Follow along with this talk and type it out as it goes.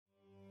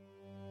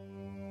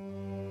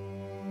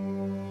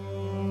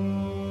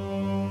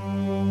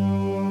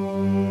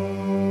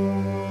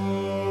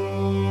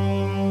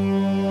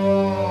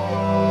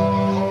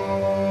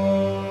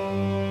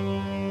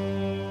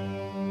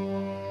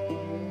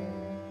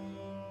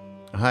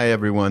Hi,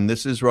 everyone.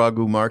 This is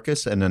Raghu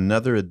Marcus and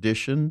another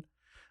edition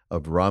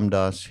of Ram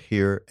Dass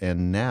Here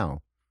and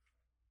Now.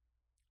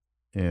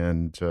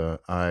 And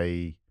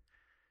I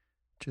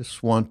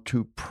just want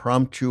to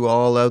prompt you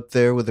all out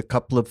there with a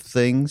couple of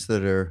things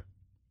that are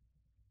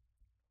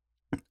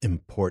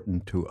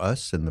important to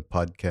us in the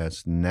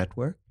podcast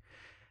network.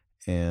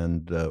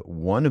 And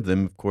one of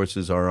them, of course,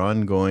 is our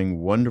ongoing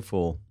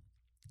wonderful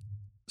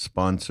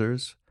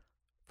sponsors,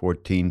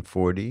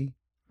 1440.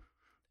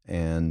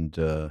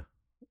 And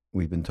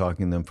we've been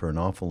talking to them for an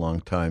awful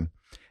long time,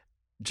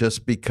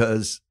 just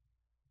because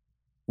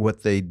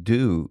what they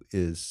do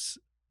is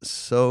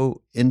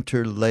so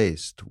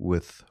interlaced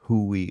with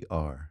who we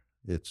are.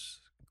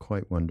 It's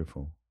quite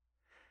wonderful.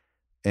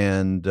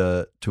 And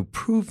to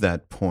prove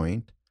that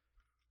point,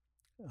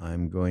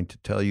 I'm going to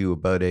tell you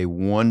about a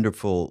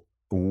wonderful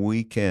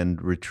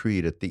weekend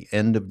retreat at the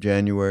end of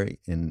January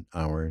in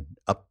our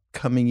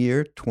upcoming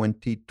year,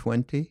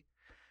 2020.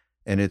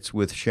 And it's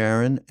with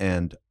Sharon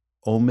and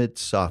Omid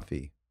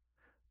Safi,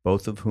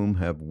 both of whom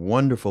have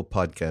wonderful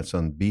podcasts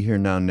on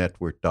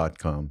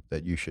BeHereNowNetwork.com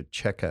that you should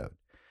check out.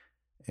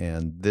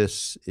 And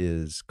this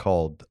is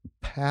called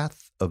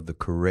Path of the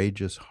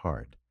Courageous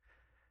Heart.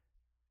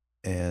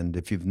 And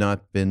if you've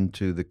not been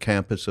to the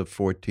campus of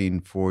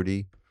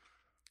 1440,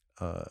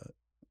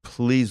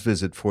 please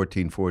visit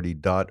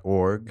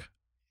 1440.org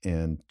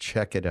and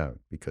check it out,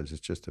 because it's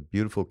just a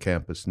beautiful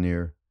campus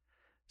near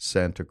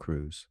Santa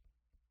Cruz.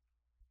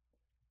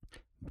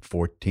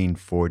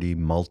 1440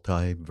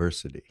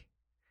 Multiversity.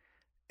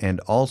 And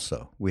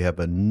also, we have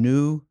a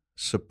new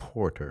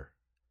supporter,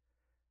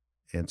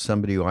 and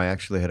somebody who I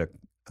actually had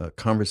a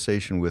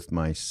conversation with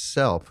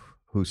myself,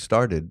 who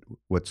started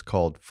what's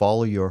called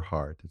Follow Your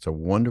Heart. It's a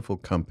wonderful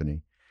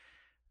company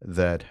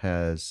that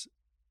has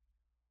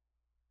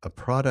a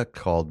product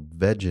called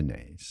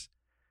Vegenaise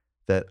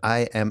that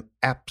I am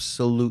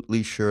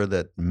absolutely sure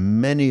that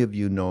many of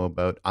you know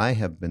about. I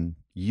have been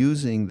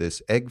using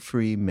this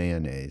egg-free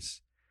mayonnaise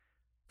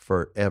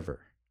forever,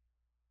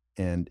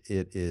 and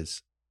it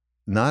is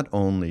not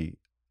only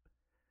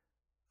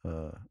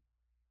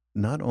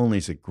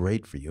is it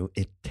great for you,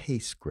 it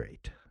tastes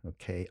great.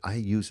 Okay, I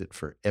use it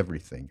for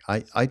everything.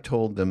 I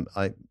told them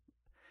I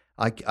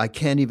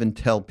can't even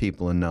tell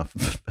people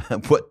enough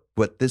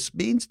what this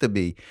means to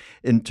me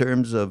in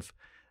terms of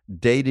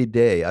day to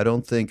day. I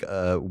don't think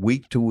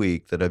week to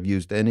week that I've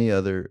used any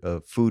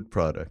other food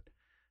product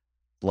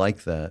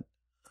like that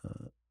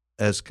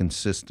as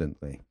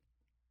consistently.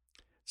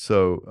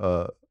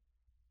 So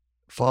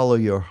follow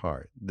your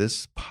heart.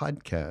 This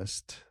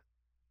podcast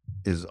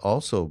is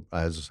also,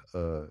 as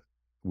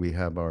we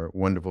have our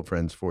wonderful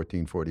friends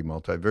 1440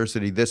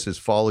 Multiversity. This is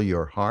Follow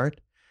Your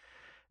Heart.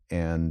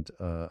 And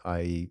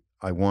I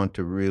want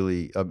to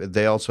really,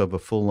 they also have a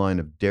full line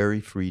of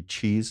dairy-free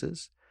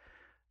cheeses,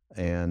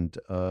 and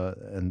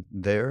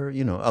they're,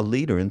 a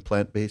leader in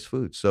plant-based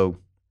food. So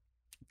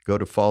go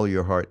to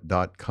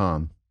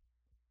followyourheart.com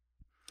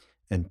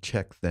and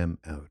check them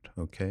out,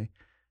 okay?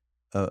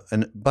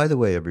 And by the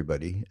way,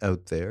 everybody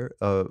out there,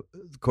 of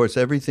course,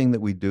 everything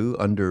that we do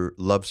under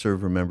Love,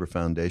 Serve, Remember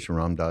Foundation,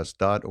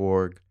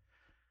 ramdass.org,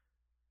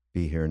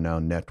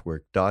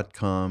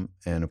 BeHereNowNetwork.com,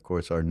 and of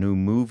course, our new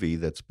movie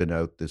that's been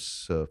out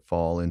this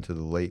fall into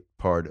the late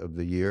part of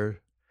the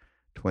year,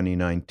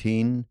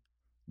 2019,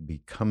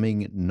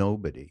 Becoming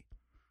Nobody.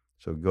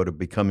 So go to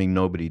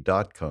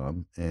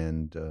BecomingNobody.com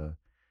and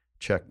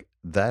check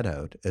that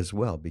out as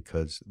well,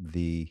 because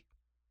I'm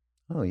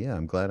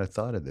glad I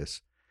thought of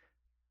this.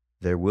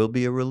 There will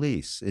be a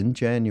release in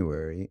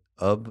January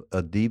of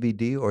a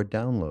DVD or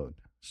download.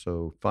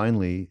 So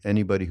finally,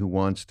 anybody who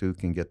wants to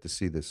can get to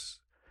see this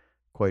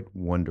quite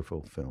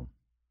wonderful film.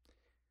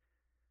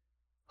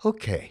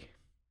 Okay,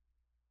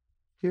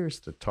 here's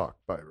the talk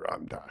by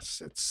Ram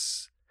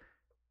Dass.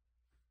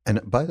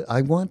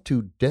 I want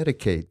to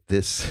dedicate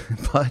this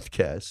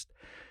podcast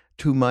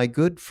to my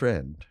good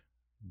friend,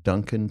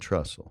 Duncan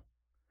Trussell.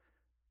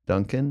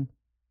 Duncan,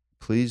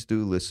 please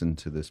do listen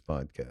to this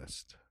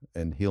podcast,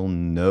 and he'll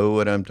know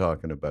what I'm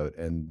talking about.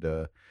 And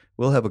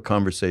we'll have a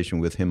conversation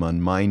with him on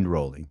Mind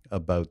Rolling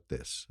about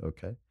this,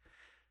 okay?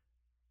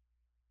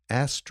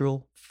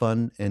 Astral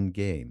Fun and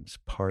Games,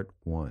 Part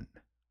 1,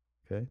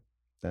 okay?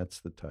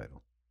 That's the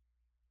title.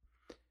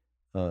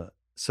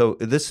 So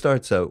this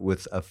starts out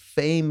with a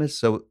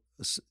famous,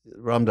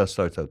 Ram Dass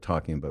starts out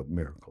talking about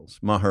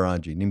miracles,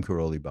 Maharaji, Neem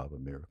Karoli Baba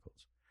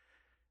miracles.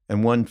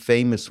 And one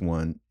famous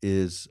one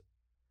is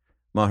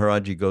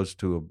Maharaji goes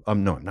to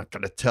I'm not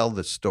going to tell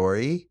the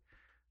story,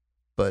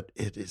 but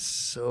it is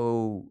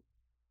so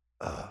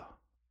out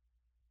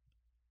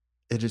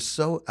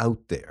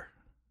there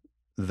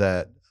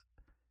that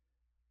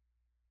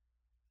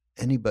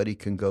anybody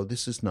can go,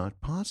 this is not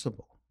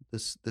possible.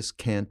 This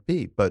can't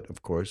be. But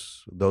of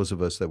course, those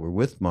of us that were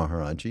with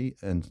Maharaji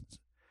and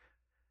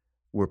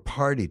were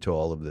party to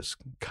all of this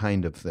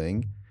kind of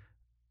thing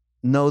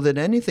know that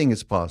anything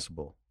is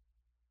possible.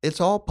 It's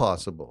all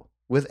possible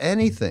with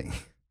anything.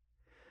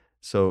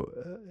 So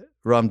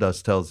Ram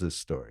Dass tells this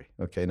story,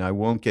 okay, and I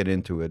won't get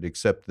into it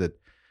except that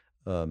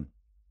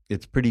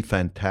it's pretty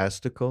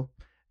fantastical,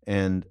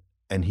 and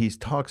he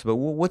talks about,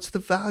 well, what's the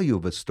value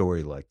of a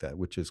story like that,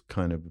 which is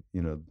kind of,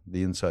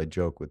 the inside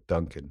joke with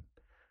Duncan,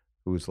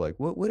 who was like,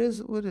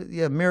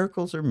 yeah,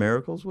 miracles are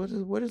miracles.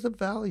 What is the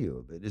value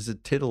of it? Is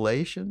it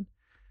titillation?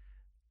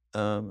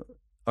 Um,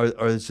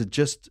 or is it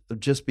just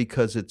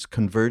because it's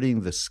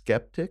converting the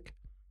skeptic?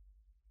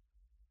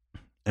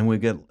 And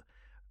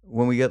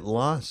when we get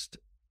lost,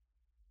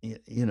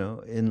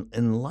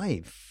 in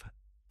life,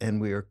 and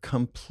we are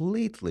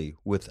completely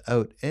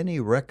without any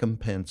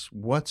recompense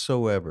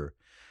whatsoever,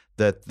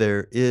 that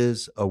there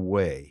is a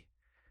way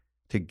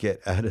to get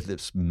out of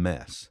this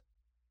mess.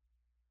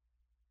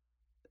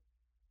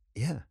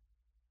 Yeah,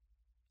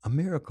 a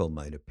miracle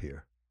might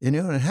appear. And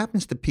it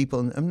happens to people,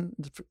 and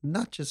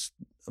not just,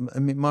 I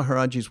mean,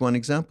 Maharaji is one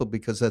example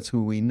because that's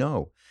who we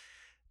know.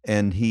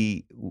 And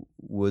he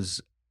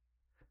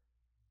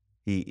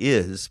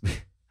is,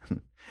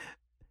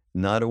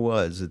 not a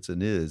was, it's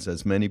an is,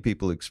 as many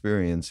people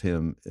experience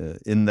him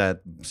in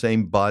that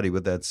same body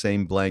with that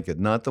same blanket.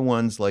 Not the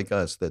ones like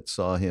us that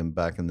saw him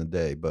back in the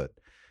day, but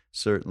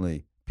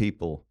certainly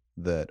people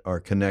that are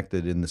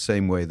connected in the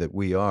same way that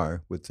we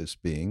are with this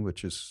being,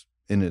 which is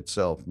in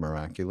itself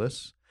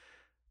miraculous,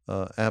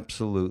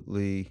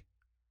 absolutely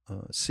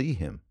see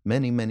him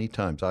many, many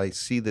times. I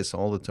see this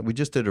all the time. We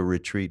just did a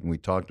retreat and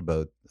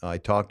I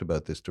talked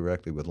about this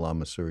directly with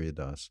Lama Surya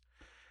Das.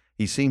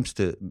 He seems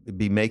to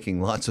be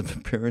making lots of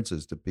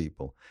appearances to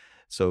people.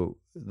 So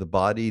the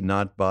body,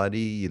 not body,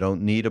 you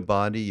don't need a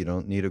body, you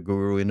don't need a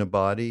guru in a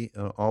body.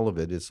 All of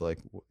it is like,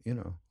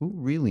 who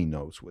really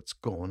knows what's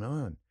going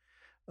on?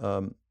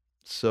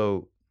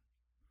 So,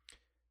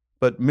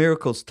 but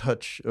miracles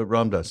touch,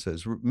 Ram Dass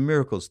says,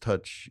 miracles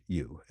touch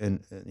you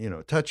and,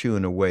 touch you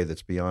in a way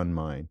that's beyond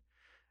mine.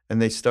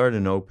 And they start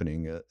an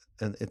opening,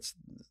 and it's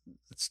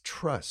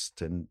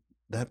trust, and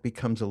that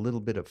becomes a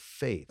little bit of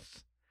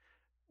faith.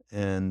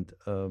 And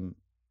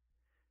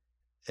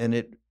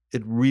it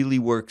really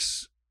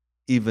works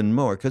even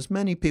more, because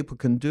many people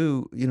can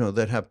do,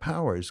 that have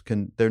powers,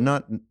 they're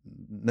not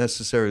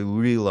necessarily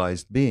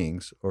realized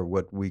beings, or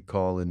what we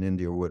call in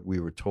India, or what we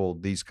were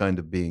told, these kind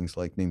of beings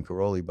like Neem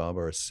Karoli Baba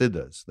are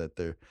siddhas, that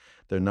they're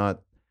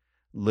not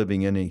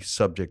living any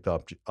subject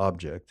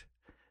object,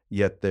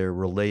 yet they're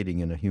relating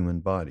in a human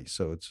body.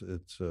 So it's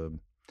an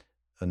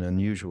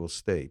unusual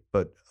state.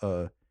 But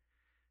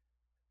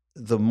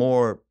the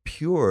more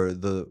pure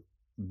the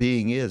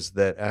being is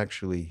that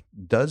actually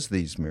does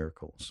these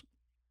miracles.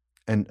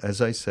 And as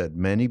I said,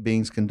 many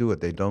beings can do it.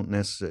 They don't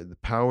necessarily, the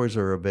powers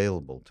are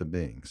available to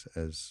beings,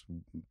 as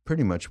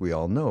pretty much we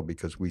all know,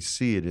 because we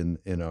see it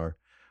in our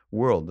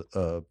world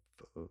of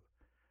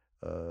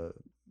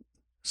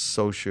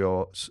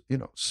social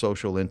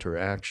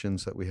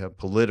interactions that we have,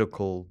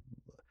 political.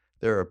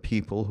 There are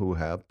people who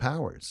have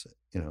powers,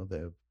 they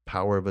have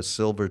power of a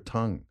silver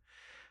tongue.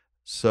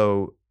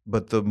 So,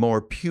 but the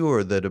more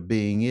pure that a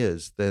being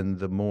is, then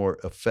the more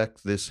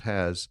effect this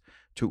has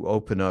to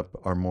open up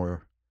our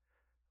more,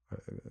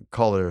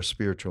 call it our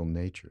spiritual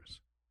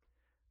natures.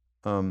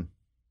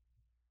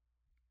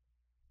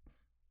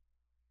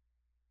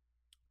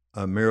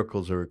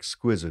 Miracles are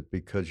exquisite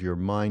because your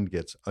mind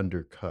gets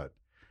undercut.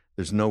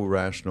 There's no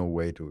rational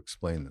way to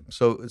explain them.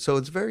 So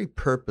it's very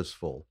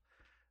purposeful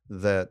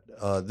that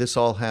this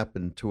all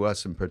happened to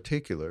us in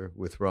particular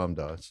with Ram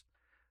Dass.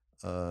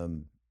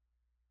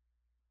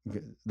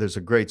 There's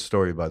a great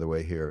story, by the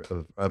way, here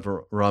of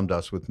Ram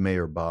Dass with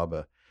Meher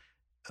Baba.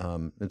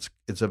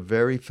 It's a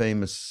very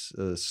famous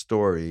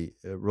story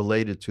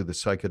related to the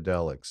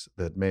psychedelics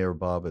that Meher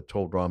Baba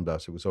told Ram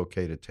Dass it was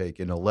okay to take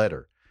in a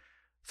letter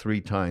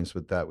 3 times,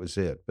 but that was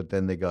it. But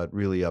then they got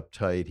really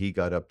uptight. He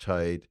got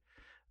uptight.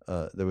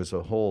 There was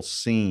a whole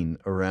scene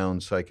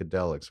around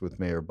psychedelics with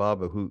Meher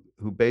Baba,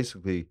 who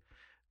basically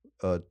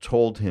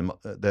told him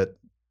that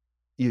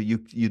you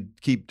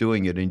keep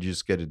doing it and you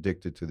just get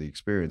addicted to the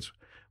experience.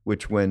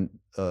 Which when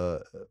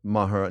Neem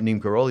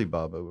Karoli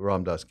Baba,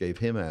 Ram Dass gave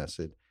him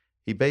acid,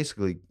 he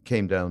basically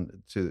came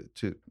down to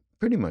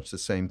pretty much the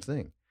same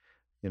thing.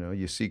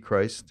 You see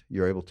Christ,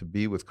 you're able to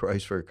be with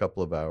Christ for a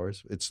couple of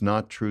hours. It's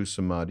not true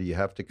samadhi. You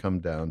have to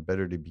come down.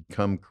 Better to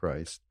become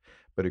Christ,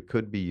 but it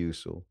could be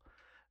useful,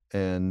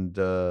 and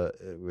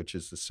which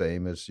is the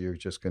same as you're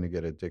just going to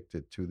get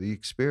addicted to the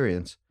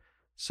experience.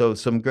 So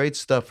some great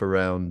stuff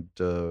around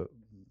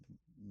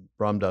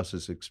Ram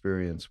Dass's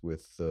experience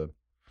with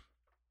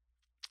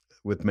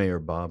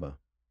Meher Baba.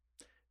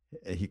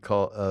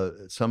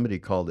 Somebody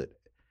called it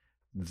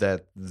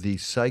that the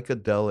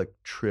psychedelic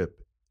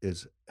trip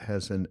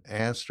has an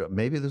astral,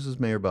 maybe this is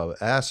Meher Baba,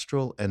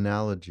 astral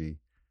analogy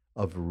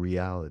of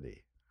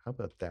reality. How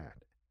about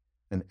that?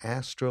 An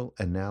astral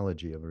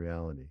analogy of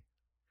reality.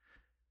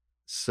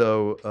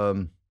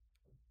 So,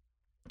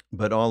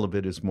 but all of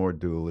it is more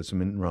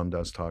dualism, and Ram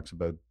Dass talks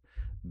about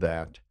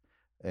that.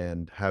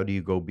 And how do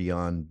you go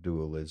beyond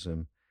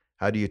dualism?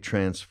 How do you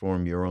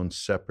transform your own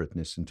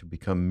separateness into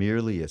become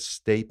merely a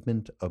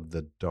statement of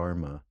the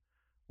Dharma,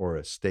 or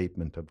a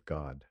statement of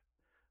God,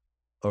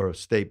 or a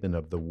statement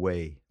of the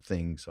way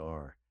things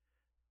are?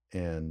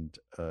 and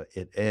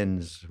it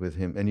ends with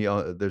him. And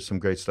there's some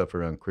great stuff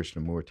around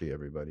Krishnamurti,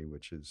 everybody,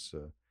 which is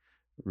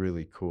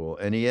really cool.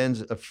 And he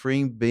ends, a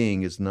free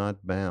being is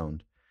not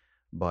bound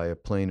by a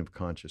plane of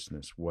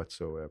consciousness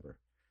whatsoever.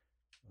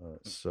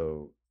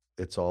 So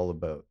it's all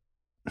about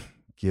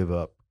give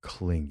up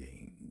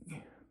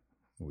clinging.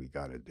 We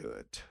got to do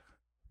it.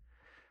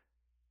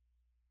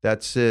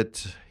 That's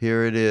it.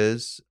 Here it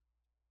is.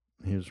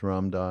 Here's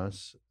Ram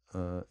Dass,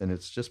 and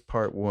it's just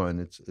part one.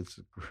 It's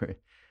great.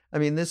 I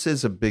mean, this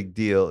is a big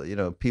deal. You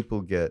know,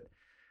 people get,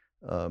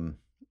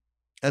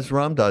 as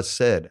Ram Dass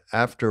said,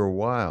 after a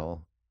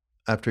while,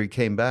 after he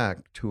came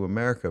back to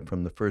America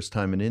from the first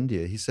time in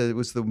India, he said it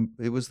was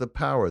the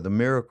power, the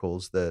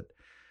miracles that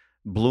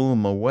blew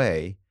him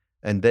away.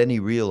 And then he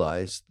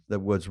realized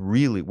that what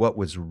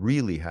was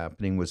really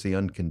happening was the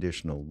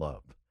unconditional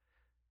love.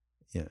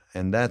 Yeah,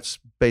 and that's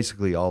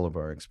basically all of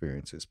our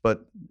experiences.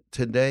 But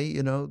today,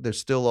 you know, there's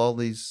still all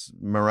these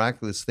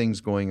miraculous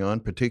things going on,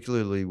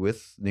 particularly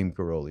with Neem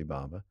Karoli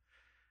Baba,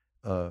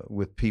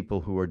 with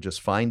people who are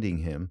just finding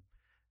him.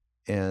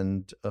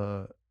 And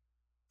I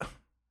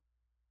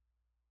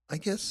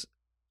guess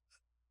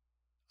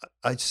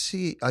I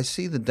see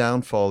the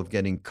downfall of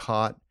getting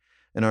caught.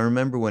 And I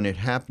remember when it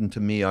happened to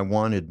me, I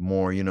wanted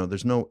more. You know,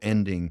 there's no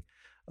ending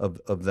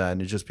of that,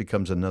 and it just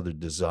becomes another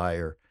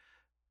desire.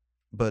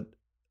 But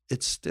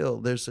it's still,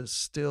 there's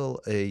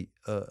still a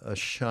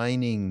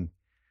shining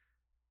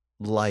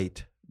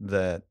light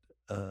that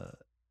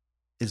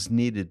is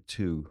needed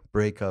to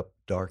break up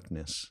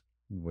darkness,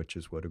 which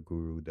is what a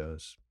guru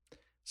does.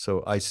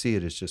 So I see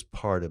it as just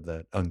part of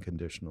that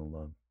unconditional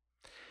love.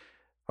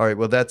 All right,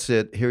 well, that's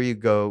it. Here you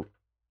go.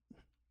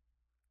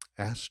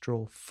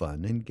 Astral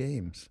Fun and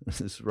Games.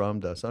 This is Ram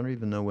Dass. I don't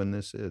even know when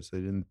this is. They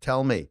didn't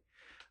tell me.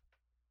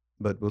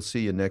 But we'll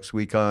see you next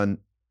week on,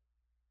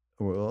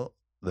 well,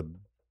 the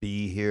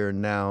Be Here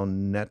Now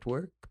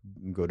Network.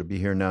 Go to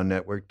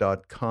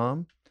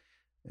BeHereNowNetwork.com.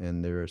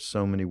 And there are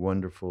so many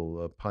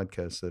wonderful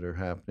podcasts that are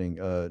happening.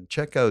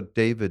 Check out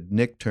David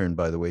Nichtern,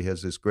 by the way. He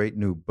has this great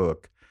new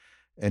book,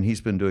 and he's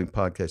been doing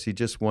podcasts. He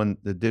just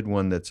did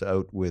one that's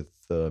out with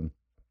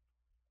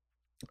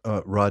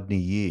Rodney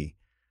Yee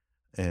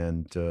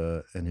and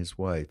his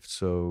wife.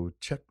 So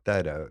check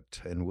that out,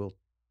 and we'll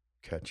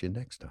catch you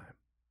next time.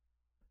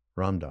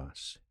 Ram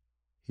Dass,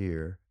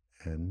 Here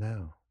and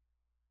Now.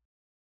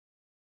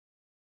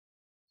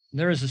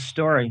 There is a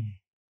story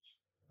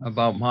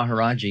about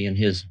Maharaji in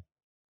his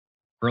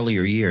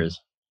earlier years,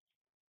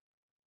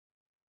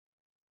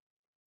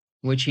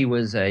 which he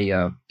was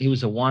a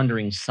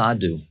wandering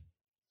sadhu,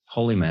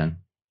 holy man,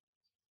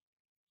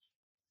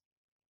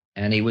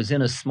 and he was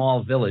in a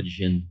small village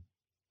in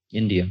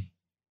India.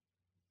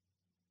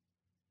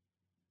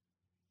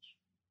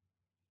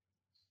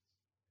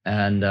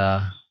 And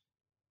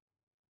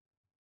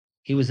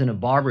he was in a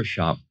barber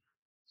shop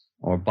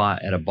or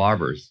at a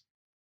barber's.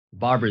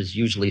 Barbers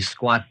usually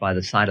squat by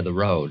the side of the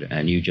road,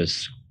 and you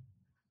just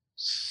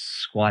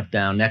squat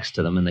down next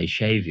to them and they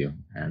shave you,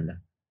 and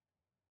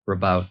for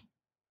about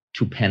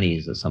 2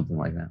 pennies or something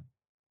like that.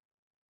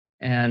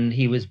 And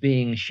he was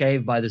being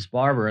shaved by this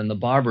barber, and the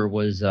barber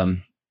was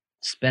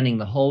spending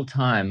the whole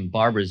time,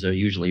 barbers are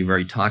usually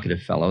very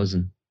talkative fellows,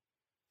 and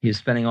he was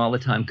spending all the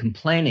time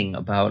complaining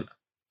about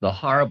the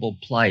horrible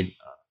plight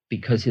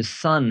because his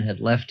son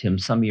had left him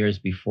some years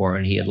before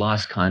and he had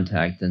lost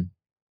contact, and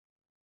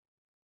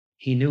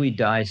he knew he'd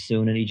die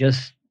soon, and he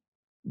just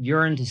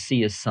yearned to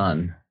see his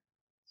son.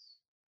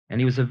 And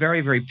he was a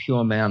very, very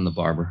pure man, the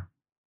barber.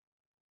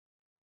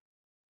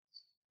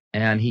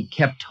 And he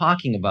kept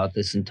talking about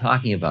this and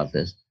talking about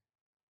this.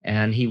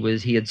 And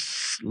he had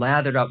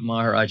slathered up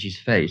Maharaji's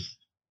face.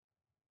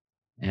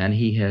 And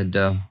he had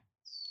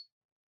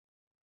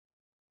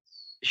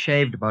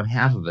shaved about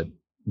half of it.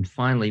 And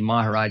finally,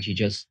 Maharaji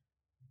just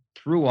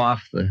threw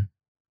off the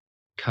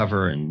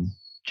cover and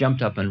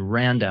jumped up and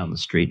ran down the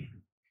street.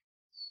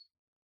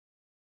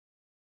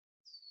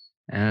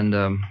 And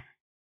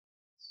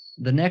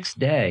the next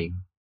day,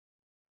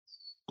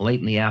 late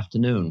in the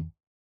afternoon,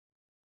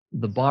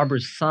 the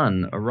barber's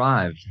son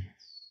arrived.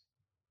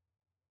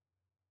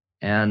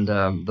 And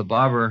the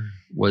barber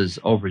was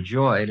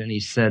overjoyed, and he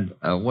said,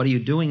 "What are you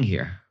doing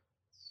here?"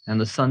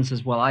 And the son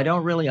says, "Well, I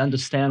don't really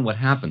understand what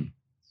happened."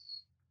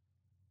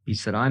 He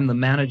said, "I'm the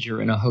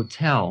manager in a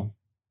hotel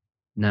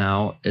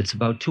now. It's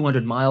about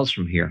 200 miles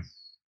from here."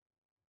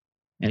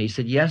 And he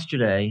said,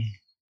 "Yesterday,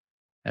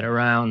 at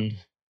around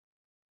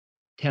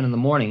 10 in the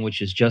morning,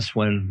 which is just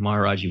when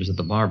Maharaji was at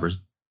the barber's,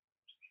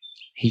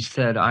 he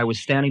said, I was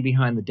standing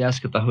behind the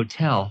desk at the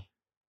hotel,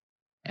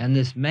 and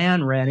this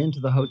man ran into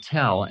the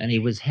hotel, and he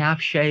was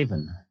half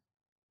shaven.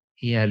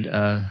 He had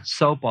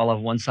soap all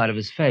over one side of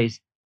his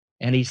face,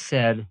 and he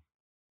said,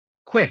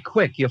 'Quick,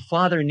 quick, your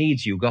father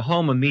needs you. Go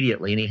home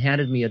immediately.' And he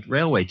handed me a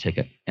railway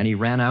ticket, and he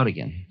ran out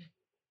again."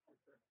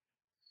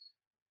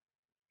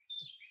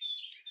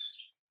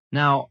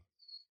 Now,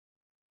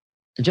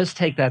 just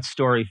take that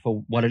story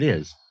for what it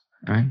is,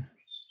 all right?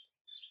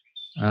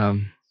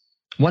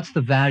 What's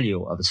the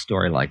value of a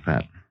story like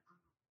that?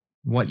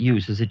 What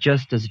use? Does it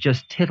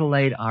just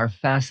titillate our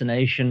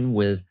fascination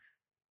with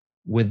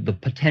the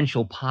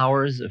potential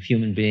powers of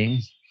human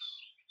beings?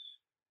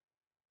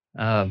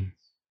 Um,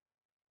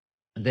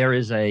 there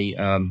is a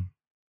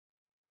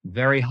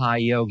very high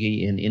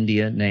yogi in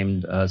India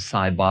named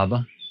Sai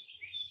Baba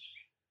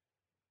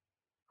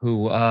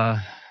who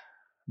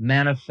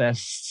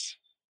manifests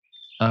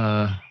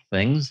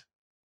things,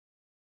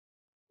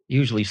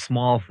 usually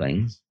small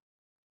things.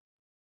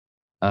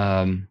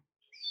 Um,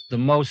 the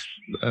most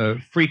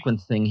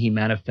frequent thing he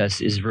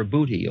manifests is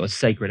vibhuti, or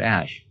sacred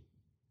ash.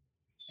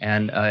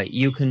 And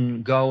you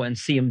can go and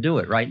see him do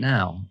it right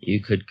now. You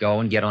could go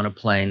and get on a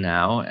plane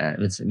now.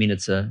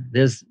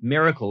 There's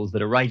miracles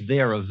that are right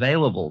there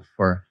available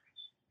for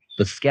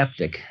the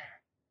skeptic.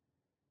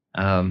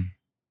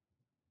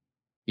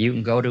 You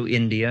can go to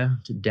India,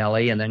 to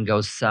Delhi, and then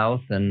go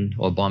south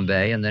or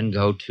Bombay, and then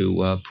go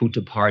to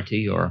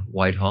Puttaparthi or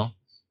Whitehall.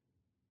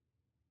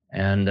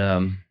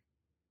 And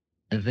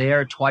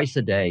there, twice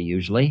a day,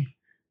 usually,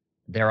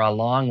 there are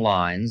long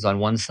lines on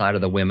one side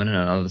of the women and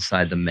on the other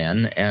side the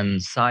men.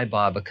 And Sai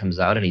Baba comes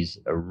out, and he's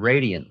a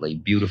radiantly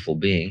beautiful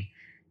being.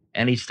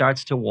 And he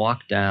starts to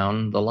walk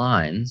down the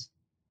lines,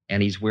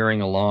 and he's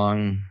wearing a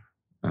long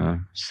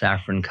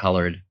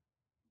saffron-colored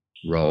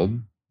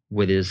robe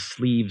with his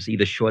sleeves,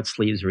 either short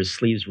sleeves or his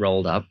sleeves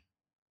rolled up.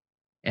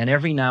 And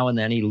every now and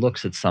then he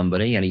looks at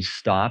somebody and he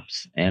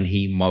stops and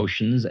he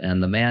motions,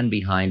 and the man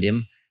behind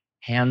him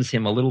hands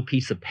him a little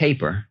piece of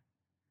paper,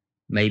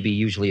 maybe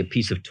usually a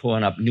piece of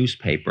torn up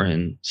newspaper,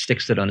 and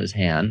sticks it on his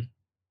hand.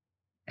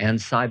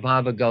 And Sai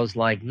Baba goes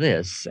like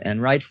this,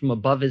 and right from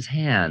above his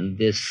hand,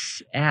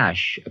 this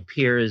ash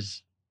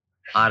appears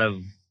out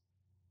of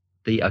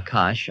the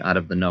Akash, out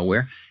of the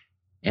nowhere,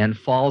 and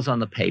falls on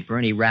the paper,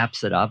 and he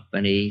wraps it up,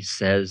 and he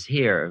says,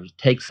 "Here,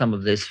 take some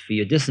of this for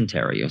your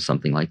dysentery," or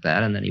something like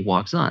that, and then he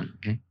walks on,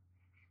 okay?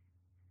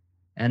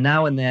 And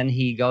now and then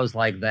he goes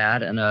like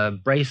that, and a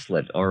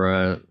bracelet or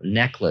a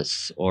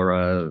necklace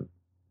or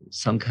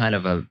some kind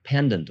of a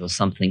pendant or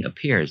something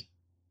appears.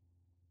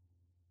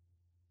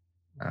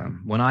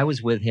 When I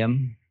was with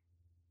him,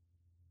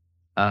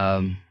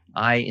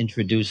 I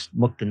introduced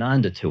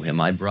Muktananda to him.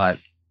 I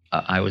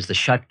was the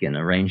shutkin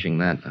arranging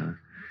that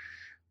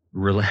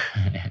really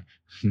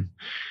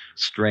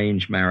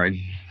strange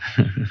marriage.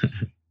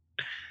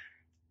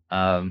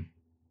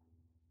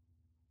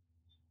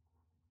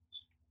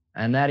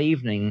 And that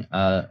evening,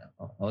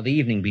 or the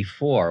evening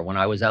before, when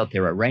I was out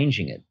there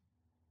arranging it,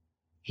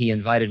 he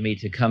invited me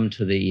to come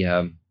to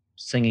the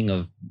singing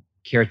of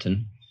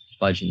kirtan,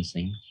 bhajan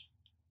singing.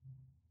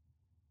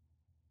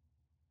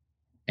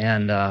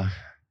 And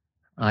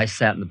I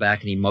sat in the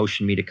back, and he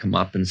motioned me to come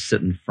up and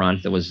sit in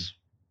front.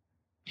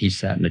 He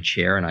sat in a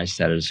chair, and I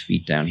sat at his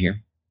feet down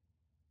here.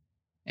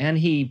 And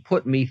he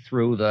put me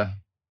through the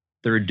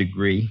third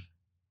degree.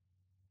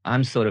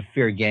 I'm sort of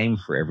fair game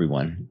for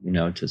everyone,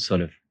 to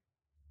sort of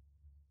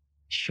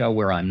show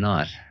where I'm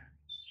not.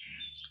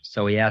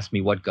 So he asked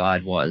me what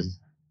God was.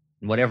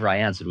 And whatever I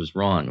answered was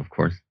wrong, of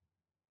course.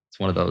 It's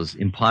one of those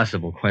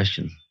impossible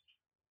questions,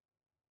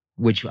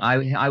 which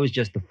I was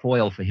just the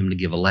foil for him to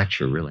give a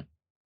lecture, really.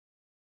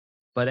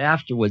 But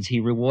afterwards, he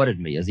rewarded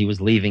me. As he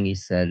was leaving, he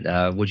said,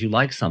 "Would you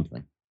like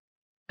something?"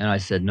 And I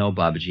said, "No,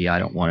 Babaji, I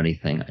don't want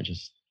anything.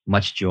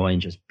 Much joy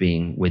in just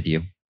being with you."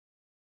 He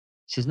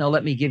says, "No,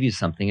 let me give you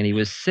something." And he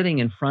was sitting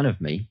in front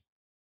of me,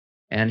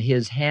 and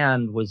his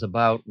hand was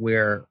about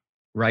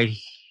right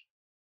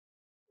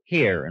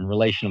here in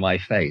relation to my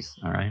face,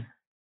 all right?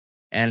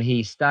 And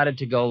he started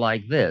to go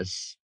like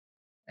this,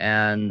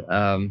 and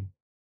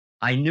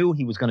I knew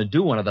he was going to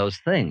do one of those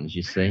things,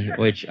 you see,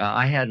 which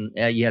I hadn't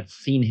yet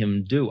seen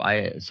him do.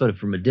 I sort of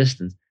from a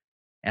distance.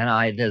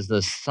 And there's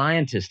the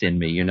scientist in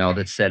me,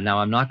 that said, now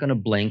I'm not going to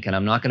blink, and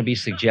I'm not going to be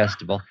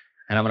suggestible,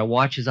 and I'm going to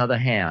watch his other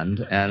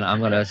hand, and I'm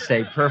going to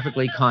stay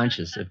perfectly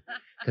conscious,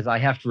 because I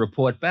have to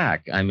report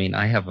back. I mean,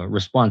 I have a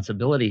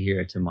responsibility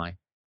here to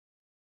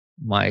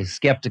my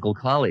skeptical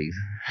colleagues.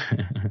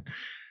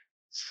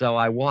 So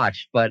I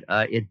watched, but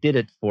it did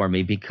it for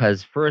me,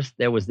 because first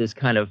there was this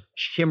kind of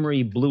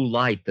shimmery blue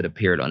light that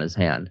appeared on his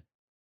hand.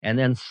 And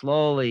then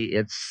slowly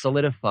it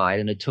solidified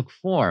and it took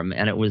form.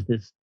 And it was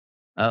this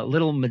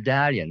little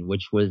medallion,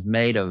 which was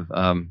made of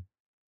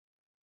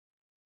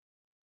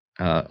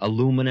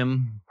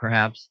aluminum,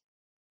 perhaps.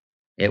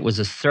 It was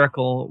a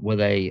circle with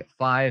a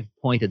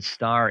 5-pointed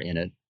star in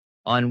it,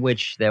 on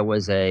which there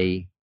was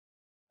a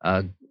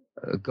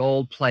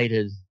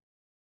gold-plated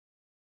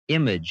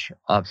image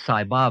of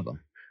Sai Baba,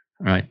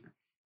 right?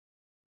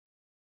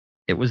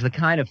 It was the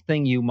kind of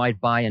thing you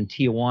might buy in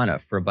Tijuana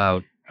for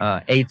about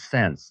 8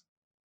 cents.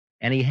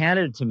 And he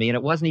handed it to me, and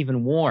it wasn't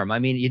even warm. I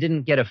mean, you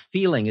didn't get a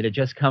feeling it had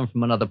just come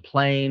from another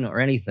plane or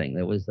anything.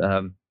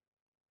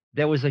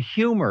 There was a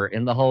humor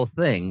in the whole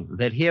thing,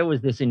 that here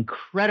was this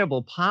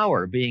incredible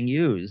power being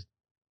used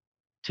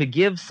to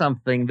give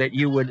something that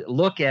you would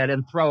look at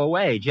and throw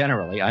away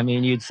generally. I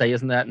mean, you'd say,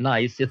 "Isn't that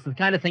nice?" It's the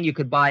kind of thing you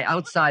could buy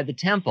outside the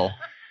temple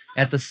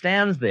at the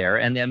stands there,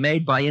 and they're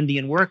made by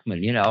Indian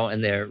workmen,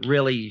 and they're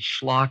really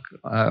schlock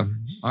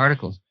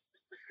articles.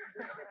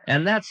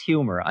 And that's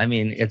humor. I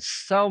mean, it's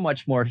so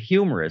much more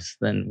humorous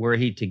than were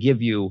he to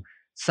give you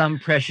some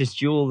precious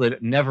jewel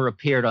that never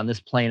appeared on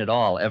this plane at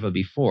all ever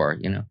before,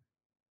 you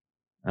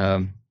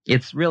know.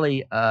 It's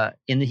really,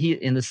 in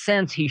the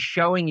sense, he's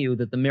showing you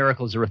that the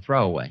miracles are a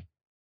throwaway.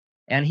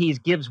 And he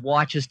gives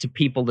watches to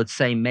people that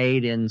say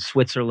made in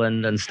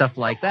Switzerland and stuff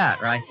like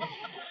that, right?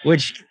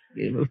 Which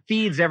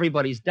feeds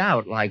everybody's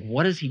doubt. Like,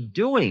 what is he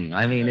doing?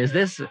 I mean,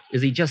 is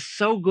he just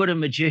so good a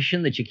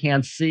magician that you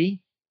can't see?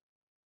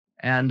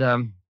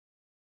 And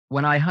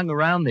when I hung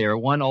around there,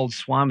 one old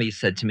Swami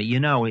said to me, you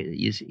know,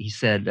 he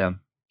said,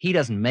 he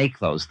doesn't make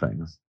those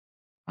things.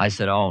 I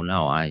said, oh,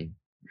 no, I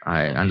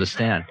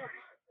understand.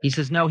 He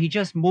says, no, he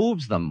just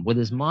moves them with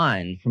his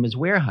mind from his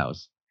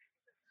warehouse.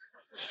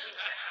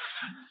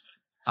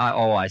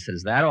 I said,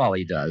 is that all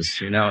he does?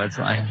 You know, it's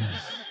like,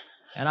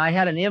 and I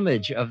had an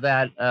image of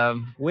that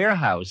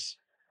warehouse,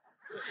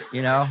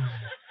 you know,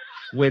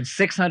 with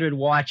 600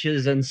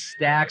 watches and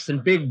stacks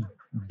and big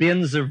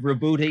bins of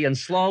Vibhuti, and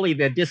slowly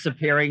they're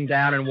disappearing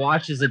down and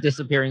watches are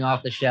disappearing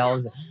off the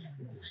shelves.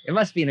 It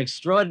must be an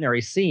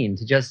extraordinary scene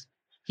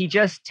he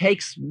just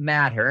takes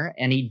matter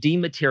and he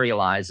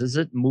dematerializes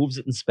it, moves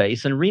it in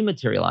space, and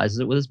rematerializes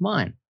it with his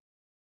mind.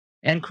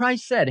 And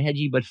Christ said, had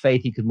ye but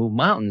faith, he could move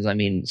mountains. I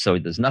mean, so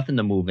there's nothing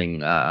to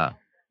moving,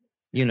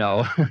 you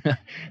know,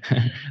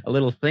 a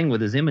little thing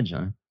with his image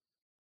on it.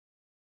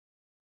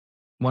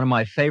 One of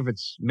my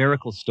favorite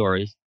miracle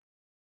stories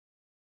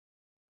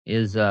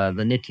is the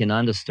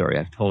Nityananda story.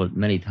 I've told it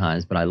many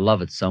times, but I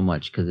love it so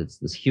much because it's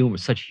this humor,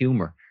 such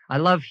humor. I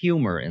love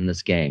humor in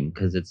this game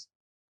because it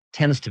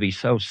tends to be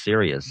so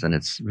serious and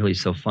it's really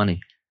so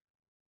funny.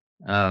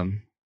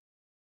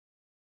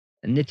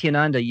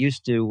 Nityananda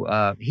used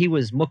to, he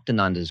was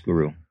Muktananda's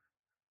guru.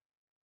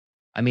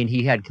 I mean,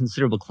 he had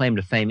considerable claim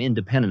to fame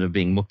independent of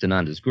being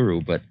Muktananda's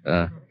guru, but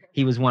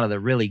he was one of the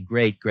really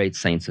great, great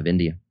saints of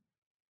India.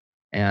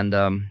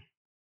 And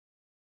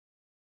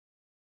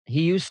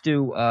he used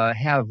to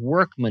have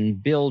workmen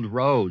build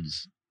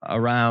roads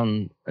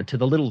around to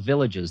the little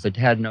villages that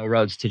had no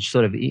roads to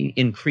sort of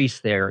increase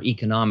their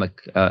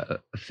economic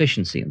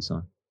efficiency and so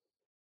on.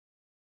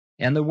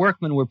 And the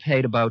workmen were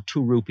paid about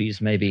 2 rupees,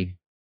 maybe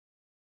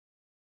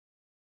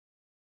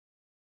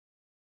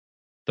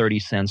 30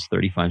 cents,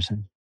 35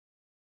 cents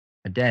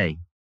a day,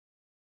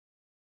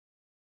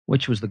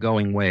 which was the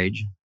going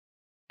wage.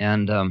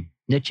 And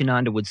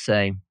Nityananda would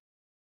say,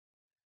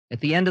 at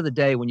the end of the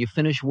day, when you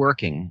finish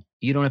working,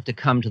 you don't have to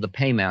come to the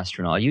paymaster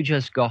and all. You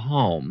just go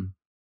home.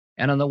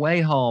 And on the way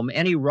home,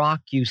 any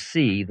rock you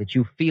see that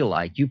you feel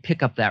like, you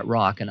pick up that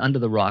rock, and under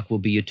the rock will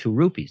be your 2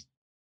 rupees.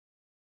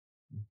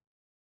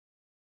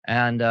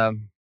 And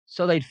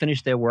so they'd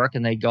finish their work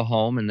and they'd go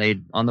home,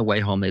 and on the way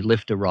home, they'd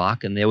lift a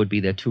rock and there would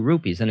be their 2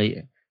 rupees. And,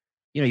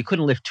 you know, you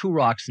couldn't lift 2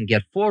 rocks and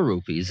get 4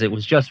 rupees. It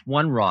was just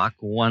 1 rock,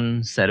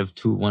 1 set of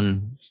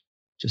 2,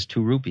 just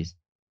 2 rupees.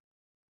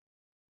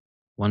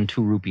 1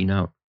 2 rupee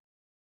note.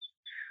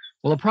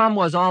 Well, the problem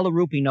was all the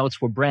rupee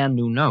notes were brand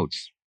new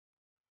notes.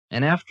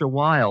 And after a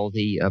while,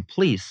 the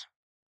police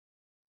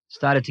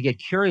started to get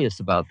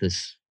curious about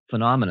this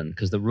phenomenon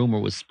because the rumor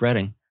was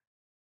spreading.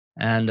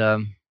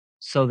 And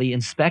so the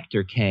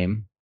inspector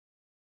came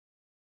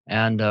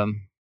and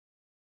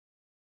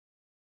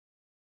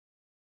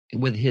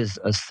with his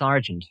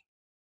sergeant,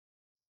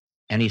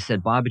 and he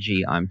said,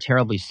 Babaji, I'm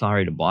terribly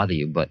sorry to bother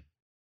you, but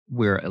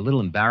we're a little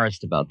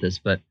embarrassed about this,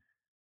 but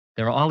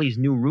there are all these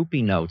new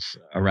rupee notes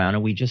around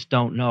and we just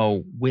don't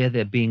know where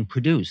they're being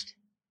produced.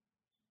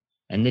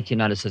 And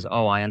Nityananda says,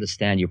 oh, I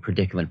understand your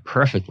predicament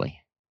perfectly.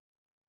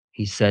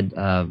 He said,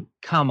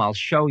 come, I'll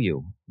show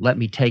you. Let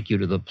me take you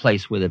to the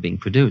place where they're being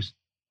produced.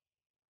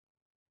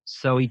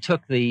 So he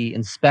took the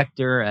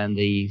inspector and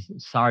the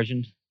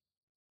sergeant.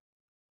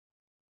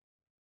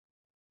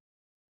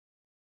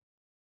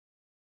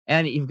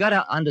 And you've got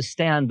to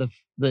understand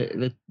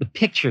the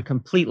picture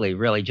completely,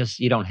 really. Just,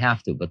 you don't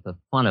have to, but the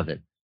fun of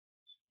it.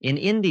 In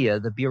India,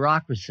 the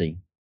bureaucracy,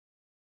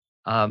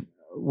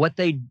 what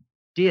they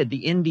did,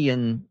 the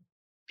Indian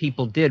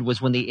people did,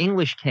 was when the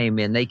English came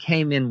in, they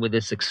came in with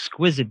this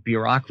exquisite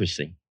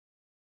bureaucracy.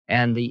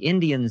 And the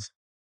Indians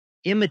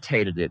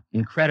imitated it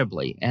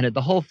incredibly. And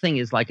the whole thing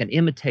is like an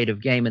imitative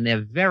game, and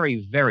they're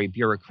very, very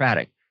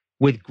bureaucratic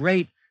with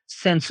great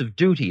sense of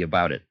duty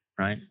about it,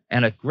 right?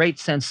 And a great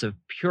sense of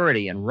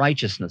purity and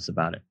righteousness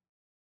about it.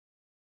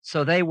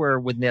 So they were,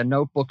 with their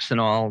notebooks and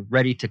all,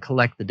 ready to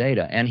collect the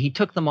data. And he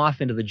took them off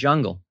into the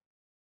jungle.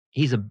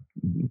 He's a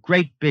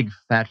great big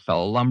fat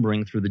fellow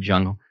lumbering through the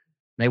jungle.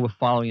 They were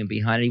following him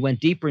behind. He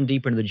went deeper and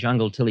deeper into the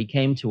jungle till he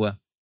came to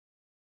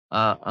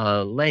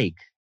a lake.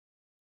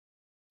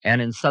 And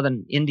in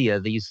southern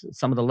India,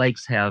 some of the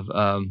lakes have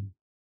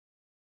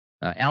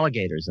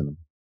alligators in them.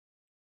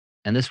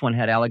 And this one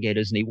had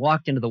alligators, and he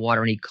walked into the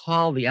water and he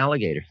called the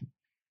alligator.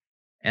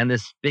 And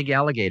this big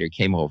alligator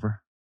came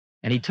over,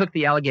 and he took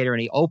the alligator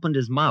and he opened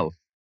his mouth,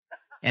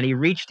 and he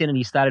reached in and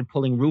he started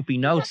pulling rupee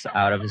notes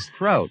out of his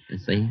throat, you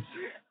see.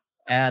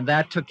 And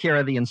that took care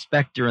of the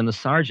inspector and the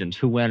sergeant,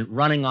 who went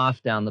running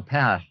off down the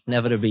path,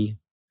 never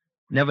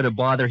to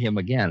bother him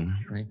again,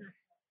 right?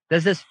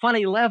 There's this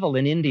funny level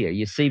in India,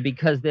 you see,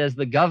 because there's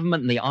the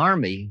government and the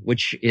army,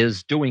 which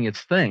is doing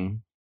its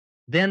thing.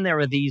 Then there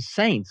are these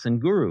saints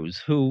and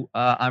gurus who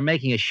are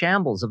making a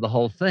shambles of the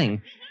whole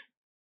thing,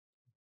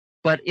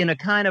 but in a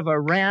kind of a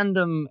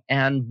random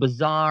and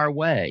bizarre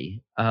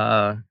way.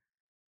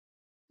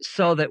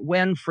 So that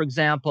when, for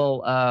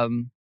example,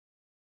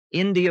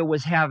 India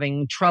was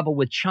having trouble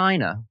with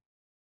China,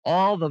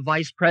 all the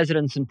vice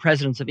presidents and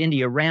presidents of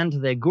India ran to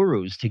their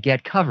gurus to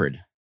get covered,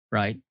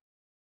 right?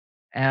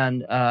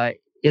 And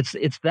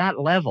it's that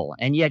level,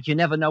 and yet you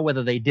never know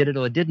whether they did it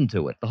or didn't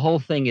do it. The whole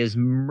thing is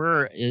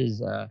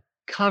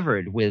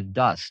covered with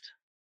dust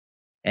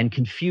and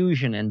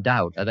confusion and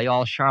doubt. Are they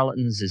all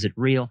charlatans? Is it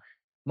real?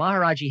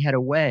 Maharaji had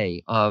a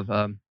way of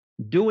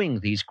doing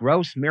these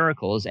gross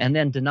miracles and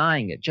then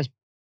denying it, just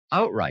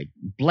outright,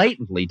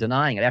 blatantly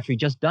denying it after he'd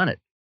just done it.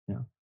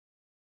 You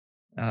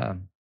know?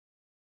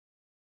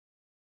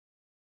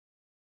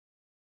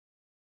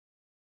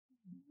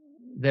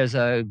 There's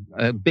a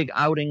big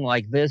outing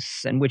like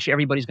this in which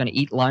everybody's going to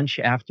eat lunch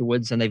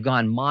afterwards, and they've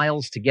gone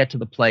miles to get to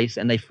the place,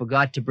 and they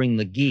forgot to bring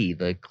the ghee,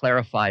 the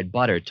clarified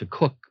butter, to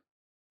cook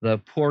the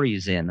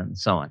puris in and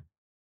so on.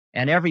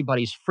 And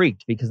everybody's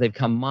freaked because they've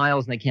come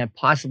miles and they can't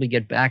possibly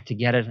get back to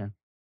get it. And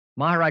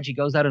Maharaji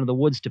goes out into the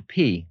woods to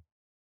pee,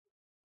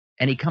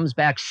 and he comes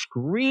back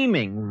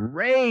screaming,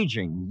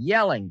 raging,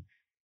 yelling,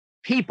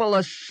 "People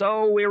are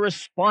so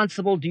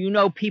irresponsible. Do you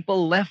know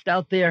people left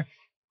out there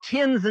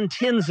tins and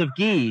tins of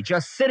ghee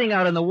just sitting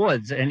out in the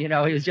woods?" And, he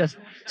was just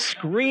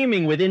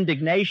screaming with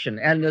indignation.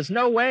 And there's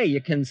no way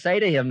you can say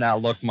to him, "Now,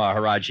 look,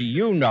 Maharaji,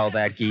 you know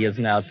that ghee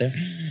isn't out there."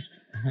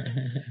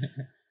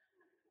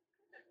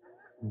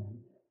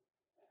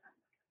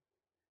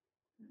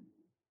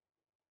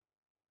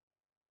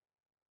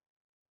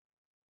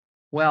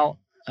 Well,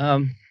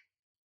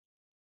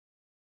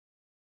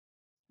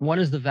 what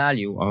is the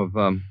value of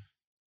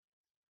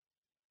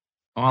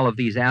all of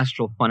these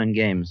astral fun and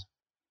games?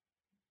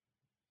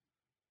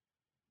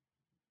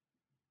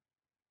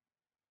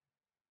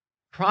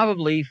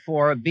 Probably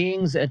for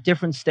beings at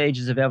different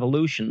stages of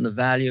evolution, the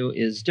value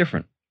is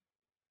different.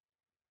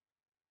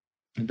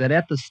 That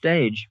at the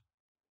stage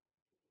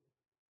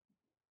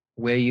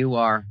where you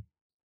are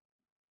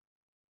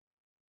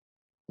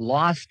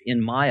lost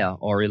in Maya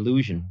or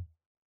illusion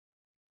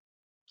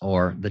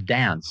or the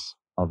dance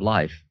of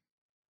life,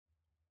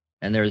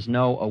 and there is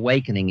no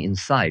awakening in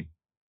sight,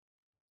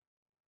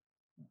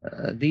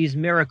 these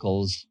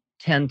miracles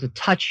tend to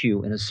touch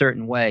you in a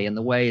certain way, in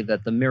the way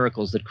that the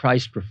miracles that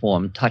Christ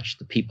performed touched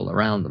the people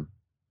around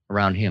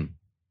him.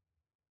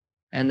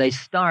 And they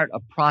start a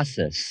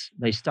process.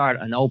 They start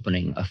an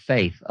opening, a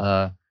faith.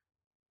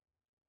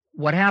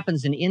 What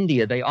happens in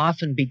India, they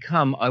often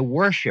become a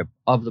worship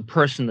of the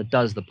person that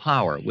does the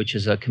power, which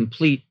is a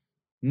complete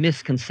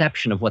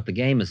misconception of what the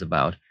game is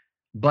about.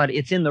 But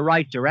it's in the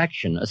right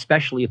direction,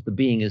 especially if the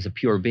being is a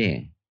pure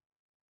being.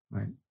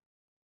 Right?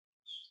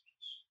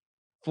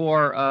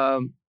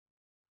 For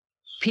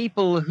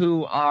people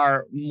who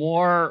are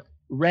more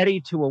ready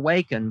to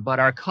awaken but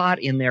are caught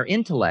in their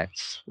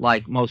intellects,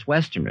 like most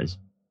Westerners,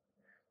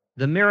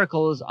 the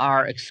miracles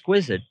are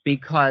exquisite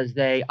because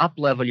they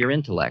up-level your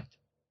intellect,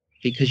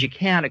 because you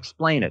can't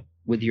explain it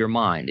with your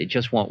mind. It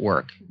just won't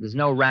work. There's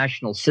no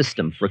rational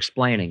system for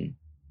explaining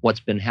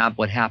what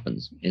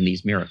happens in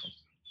these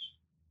miracles.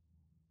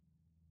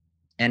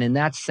 And in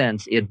that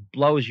sense, it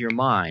blows your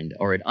mind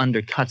or it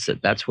undercuts it.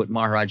 That's what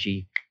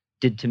Maharaji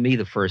did to me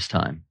the first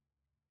time.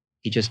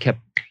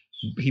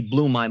 He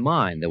blew my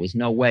mind. There was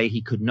no way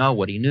he could know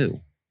what he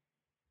knew.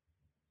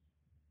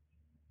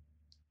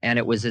 And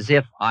it was as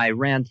if I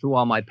ran through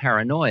all my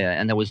paranoia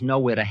and there was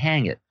nowhere to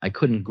hang it. I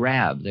couldn't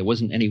grab. There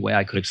wasn't any way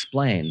I could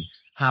explain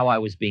how I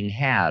was being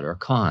had or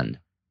conned.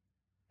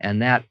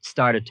 And that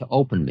started to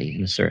open me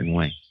in a certain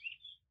way.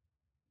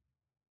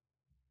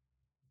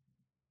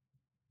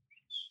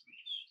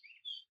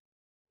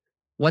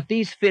 What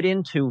these fit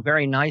into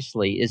very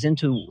nicely is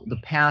into the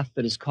path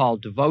that is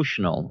called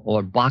devotional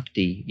or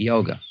bhakti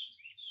yoga.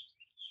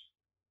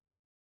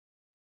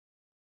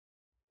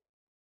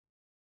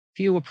 If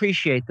you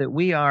appreciate that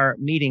we are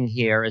meeting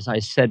here, as I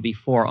said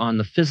before, on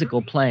the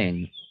physical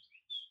plane,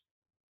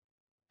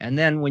 and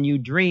then when you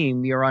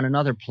dream, you're on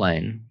another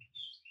plane,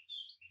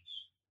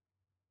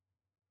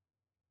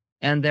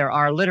 and there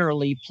are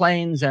literally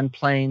planes and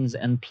planes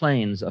and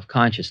planes of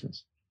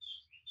consciousness,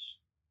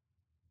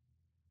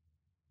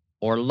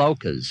 or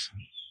lokas.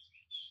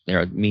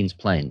 There means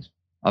planes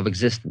of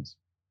existence.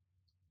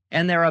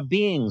 And there are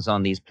beings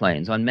on these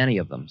planes, on many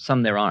of them.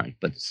 Some there aren't,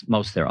 but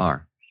most there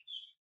are.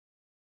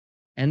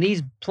 And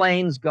these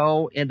planes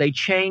go and they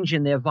change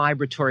in their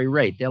vibratory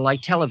rate. They're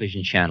like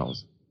television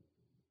channels.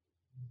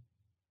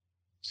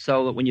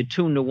 So that when you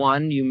tune to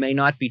one, you may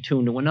not be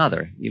tuned to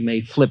another. You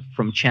may flip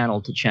from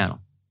channel to channel.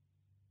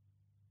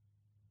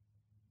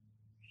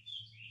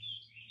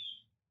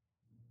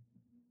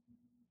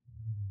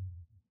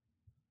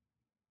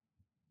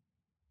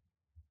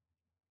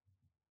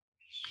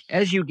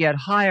 As you get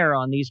higher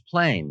on these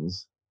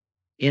planes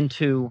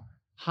into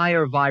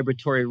higher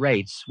vibratory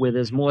rates where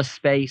there's more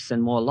space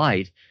and more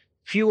light,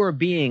 fewer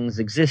beings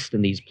exist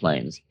in these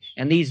planes.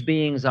 And these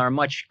beings are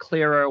much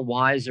clearer,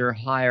 wiser,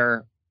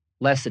 higher,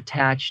 less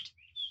attached.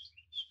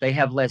 They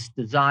have less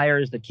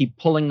desires that keep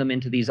pulling them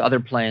into these other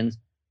planes.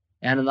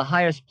 And in the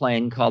highest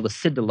plane, called the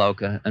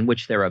Siddhaloka, in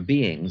which there are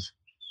beings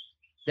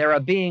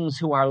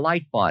who are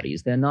light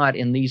bodies. They're not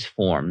in these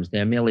forms.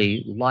 They're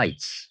merely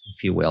lights,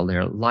 if you will.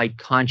 They're light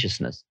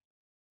consciousness.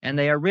 And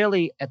they are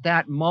really, at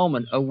that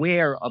moment,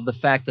 aware of the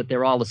fact that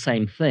they're all the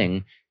same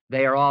thing.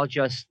 They are all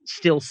just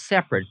still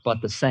separate,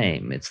 but the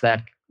same. It's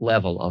that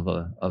level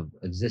of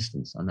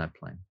existence on that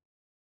plane.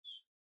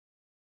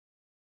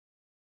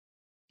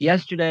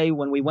 Yesterday,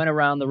 when we went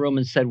around the room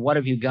and said, "What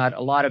have you got?"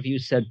 a lot of you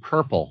said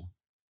purple,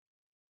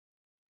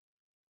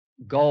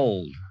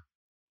 gold.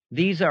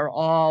 These are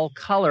all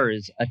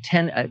colors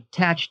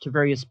attached to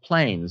various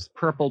planes.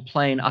 Purple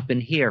plane up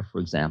in here,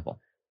 for example.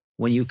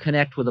 When you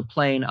connect with a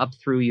plane up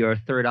through your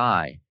third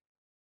eye,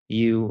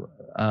 you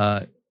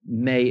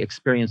may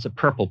experience a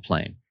purple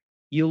plane.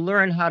 You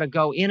learn how to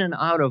go in and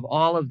out of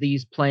all of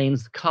these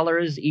planes,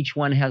 colors. Each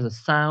one has a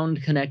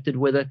sound connected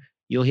with it.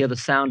 You'll hear the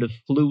sound of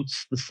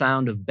flutes, the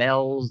sound of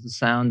bells, the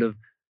sound of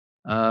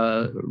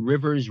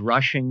rivers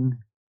rushing,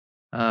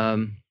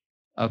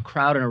 a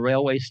crowd in a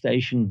railway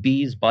station,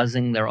 bees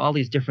buzzing. There are all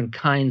these different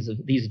kinds of,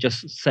 these are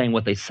just saying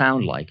what they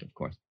sound like, of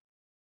course.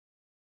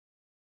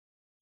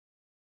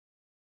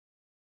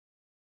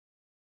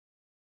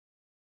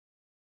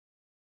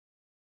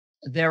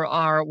 There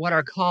are what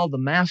are called the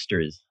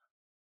masters,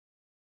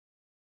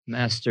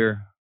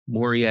 Master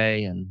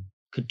Morier and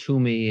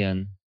Katumi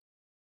and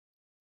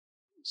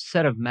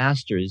set of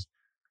masters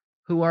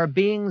who are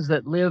beings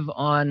that live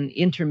on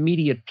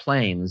intermediate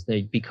planes.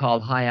 They'd be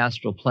called high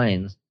astral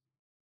planes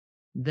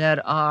that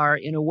are,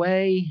 in a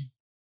way,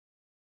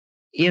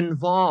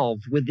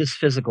 involved with this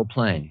physical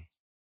plane.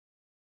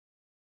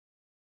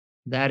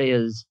 That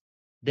is,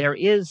 there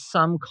is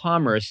some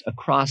commerce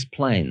across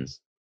planes.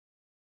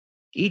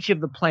 Each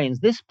of the planes,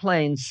 this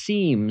plane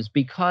seems,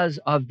 because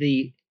of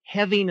the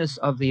heaviness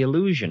of the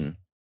illusion,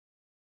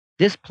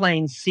 this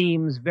plane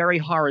seems very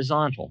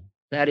horizontal.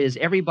 That is,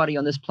 everybody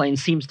on this plane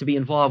seems to be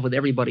involved with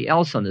everybody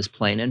else on this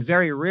plane, and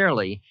very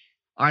rarely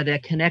are there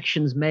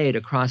connections made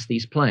across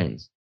these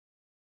planes.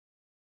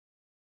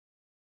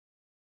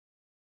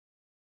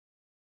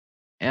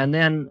 And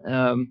then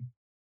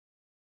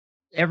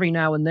every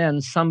now and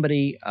then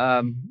somebody,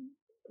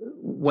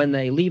 when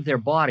they leave their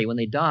body, when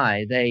they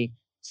die, they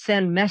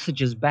send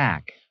messages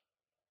back.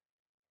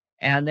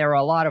 And there are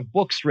a lot of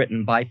books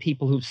written by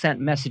people who've sent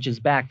messages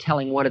back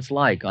telling what it's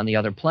like on the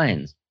other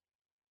planes.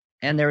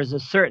 And there is a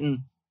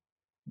certain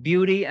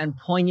beauty and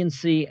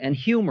poignancy and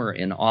humor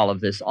in all of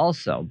this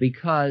also,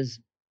 because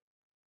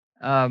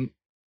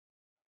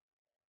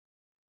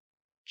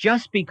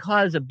just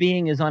because a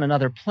being is on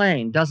another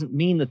plane doesn't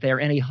mean that they're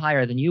any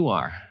higher than you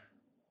are.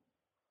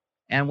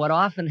 And what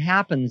often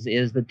happens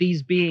is that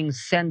these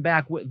beings send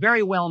back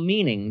very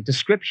well-meaning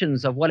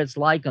descriptions of what it's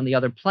like on the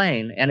other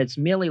plane, and it's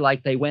merely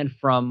like they went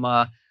from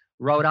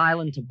Rhode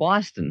Island to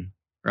Boston,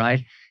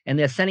 right? And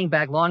they're sending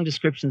back long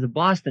descriptions of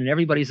Boston, and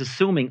everybody's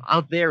assuming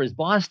out there is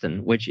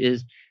Boston, which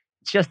is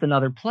it's just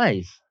another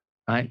place,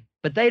 right?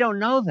 But they don't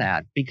know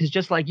that, because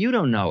just like you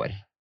don't know it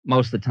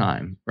most of the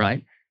time,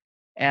 right?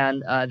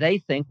 And they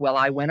think, well,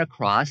 I went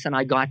across and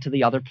I got to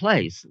the other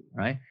place,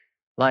 right?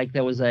 Like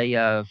there was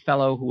a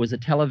fellow who was a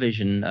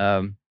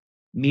television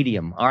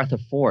medium, Arthur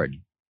Ford,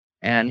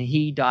 and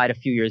he died a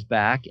few years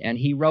back, and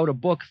he wrote a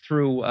book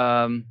through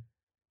a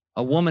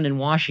woman in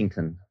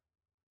Washington.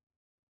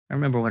 I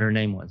remember what her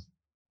name was.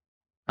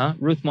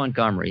 Ruth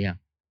Montgomery, yeah.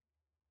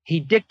 He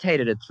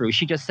dictated it through.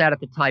 She just sat at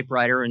the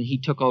typewriter, and he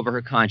took over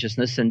her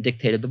consciousness and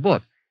dictated the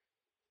book.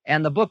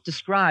 And the book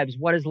describes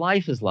what his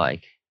life is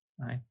like,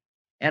 right?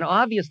 And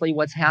obviously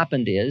what's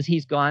happened is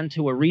he's gone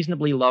to a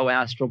reasonably low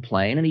astral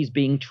plane, and he's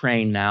being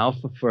trained now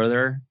for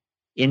further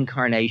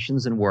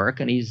incarnations and work.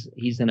 And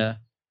he's in a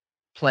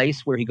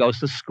place where he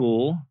goes to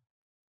school,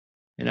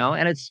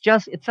 and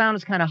it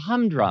sounds kind of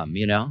humdrum,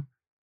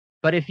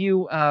 But if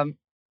you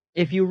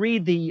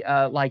read the,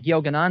 like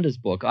Yogananda's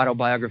book,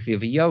 Autobiography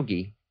of a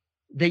Yogi,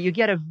 that you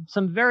get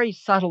some very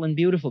subtle and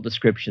beautiful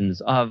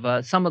descriptions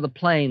of some of the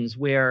planes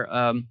where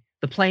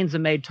the planes are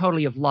made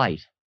totally of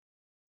light.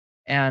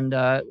 And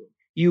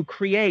you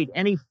create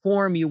any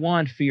form you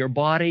want for your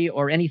body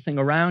or anything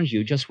around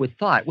you just with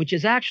thought, which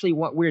is actually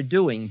what we're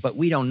doing, but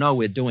we don't know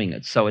we're doing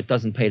it, so it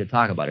doesn't pay to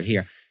talk about it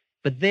here.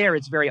 But there,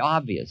 it's very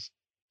obvious.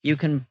 You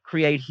can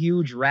create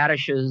huge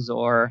radishes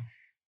or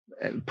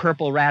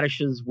purple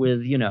radishes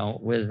with,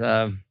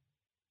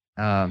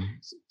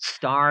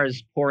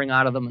 stars pouring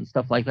out of them and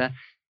stuff like that.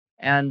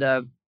 And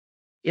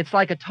it's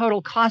like a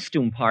total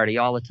costume party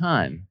all the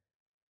time,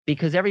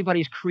 because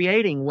everybody's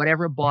creating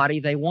whatever body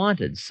they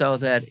wanted, so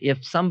that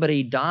if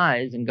somebody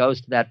dies and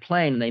goes to that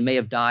plane, and they may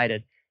have died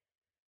at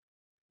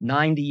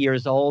 90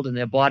 years old and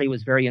their body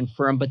was very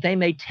infirm, but they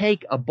may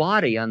take a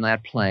body on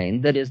that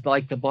plane that is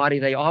like the body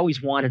they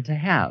always wanted to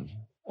have,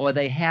 or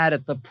they had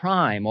at the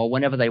prime, or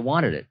whenever they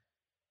wanted it.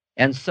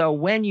 And so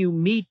when you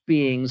meet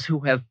beings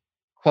who have,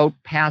 quote,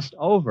 passed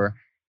over,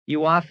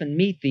 you often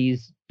meet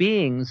these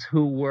beings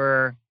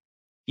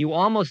you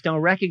almost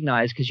don't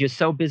recognize because you're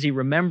so busy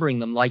remembering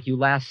them like you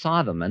last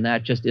saw them, and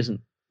that just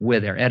isn't where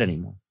they're at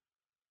anymore.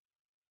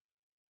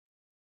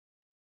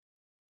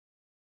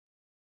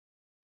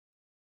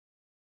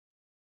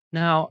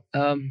 Now,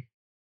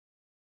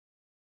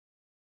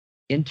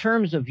 in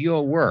terms of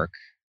your work,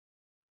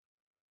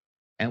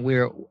 and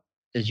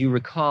as you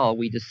recall,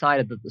 we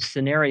decided that the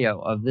scenario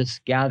of this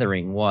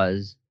gathering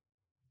was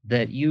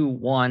that you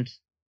want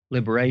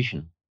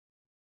liberation.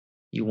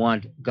 You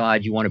want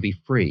God, you want to be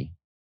free.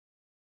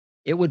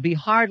 It would be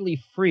hardly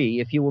free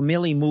if you were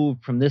merely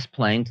moved from this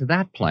plane to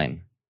that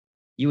plane.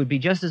 You would be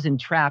just as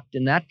entrapped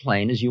in that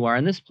plane as you are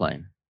in this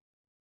plane.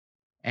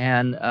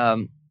 And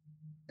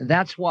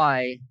that's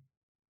why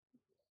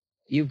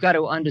you've got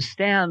to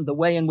understand the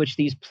way in which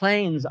these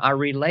planes are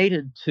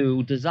related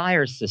to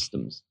desire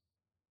systems.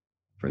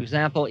 For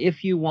example,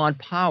 if you want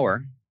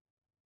power,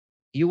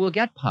 you will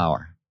get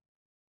power.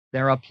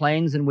 There are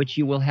planes in which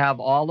you will have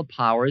all the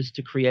powers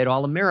to create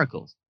all the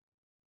miracles.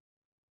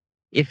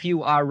 If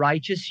you are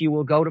righteous, you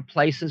will go to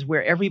places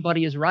where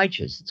everybody is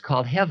righteous. It's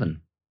called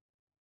heaven.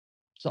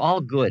 It's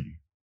all good,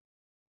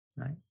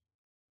 right?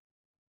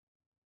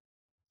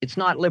 It's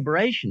not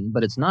liberation,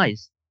 but it's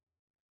nice.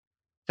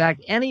 In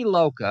fact, any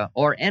loka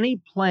or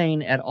any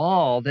plane at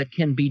all that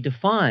can be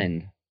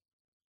defined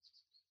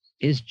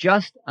is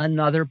just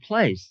another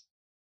place,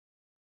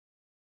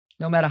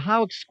 no matter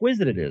how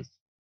exquisite it is.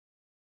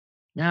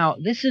 Now,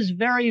 this is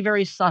very,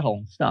 very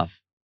subtle stuff,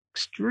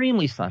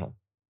 extremely subtle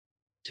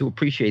to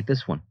appreciate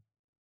this one.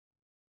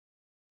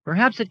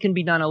 Perhaps it can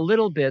be done a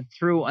little bit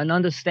through an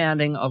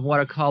understanding of what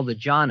are called the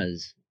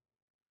jhanas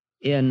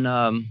in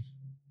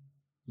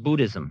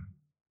Buddhism,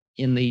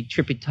 in the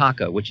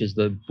Tripitaka, which is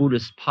the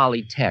Buddhist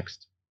Pali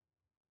text.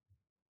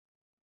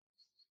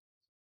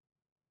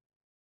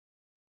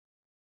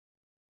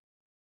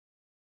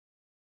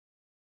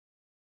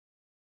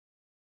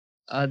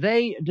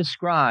 They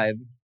describe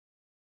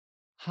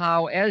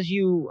how as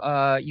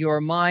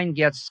your mind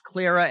gets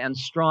clearer and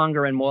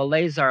stronger and more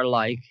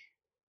laser-like,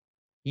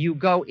 you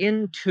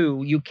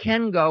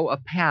can go a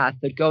path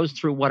that goes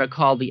through what are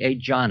called the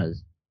 8 jhanas,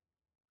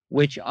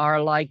 which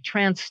are like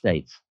trance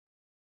states.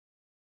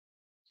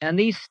 And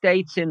these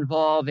states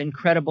involve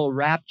incredible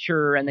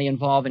rapture, and they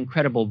involve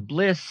incredible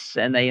bliss,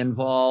 and they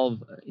involve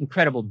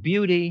incredible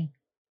beauty.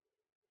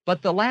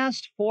 But the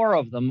last 4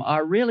 of them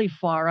are really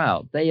far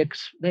out. They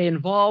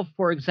involve,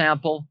 for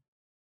example,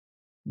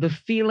 the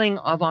feeling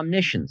of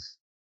omniscience.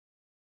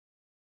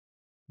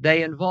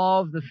 They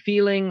involve the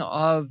feeling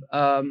of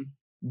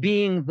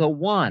being the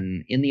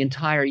one in the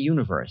entire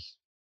universe.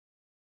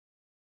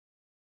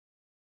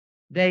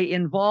 They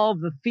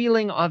involve the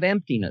feeling of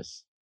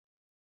emptiness.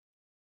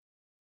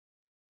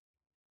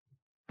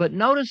 But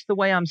notice the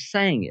way I'm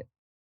saying it.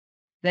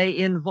 They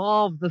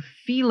involve the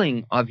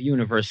feeling of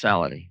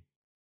universality,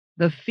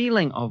 the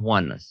feeling of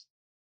oneness.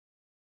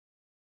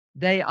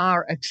 They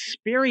are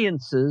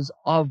experiences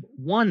of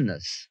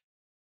oneness.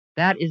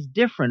 That is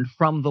different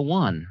from the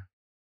one,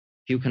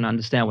 if you can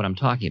understand what I'm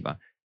talking about.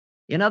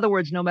 In other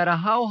words, no matter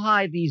how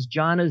high these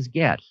jhanas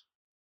get,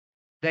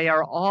 they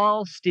are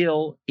all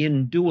still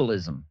in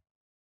dualism.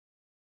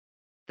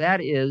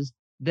 That is,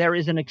 there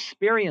is an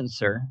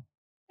experiencer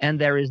and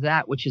there is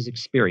that which is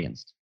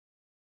experienced.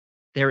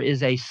 There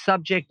is a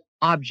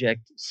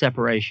subject-object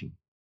separation.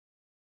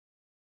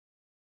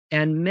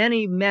 And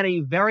many,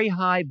 many very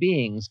high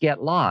beings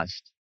get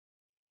lost.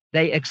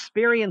 They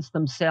experience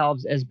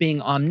themselves as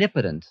being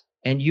omnipotent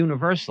and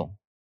universal,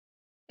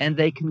 and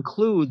they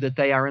conclude that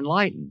they are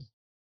enlightened,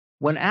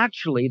 when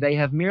actually they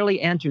have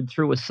merely entered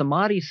through a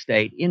samadhi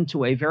state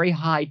into a very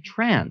high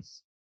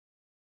trance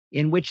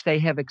in which they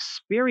have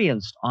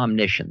experienced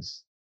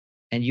omniscience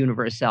and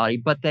universality,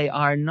 but they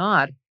are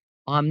not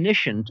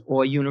omniscient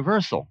or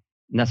universal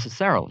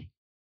necessarily.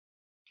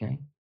 Okay?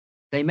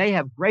 They may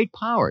have great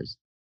powers,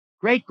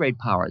 great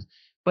powers,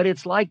 but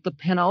it's like the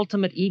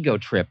penultimate ego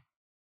trip,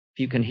 if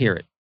you can hear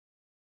it.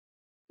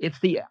 It's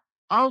the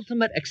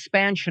ultimate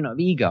expansion of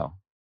ego.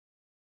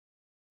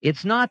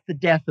 It's not the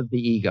death of the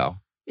ego.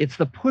 It's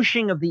the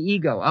pushing of the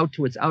ego out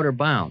to its outer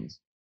bounds.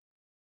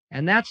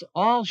 And that's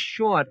all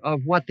short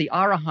of what the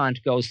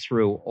Arahant goes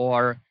through,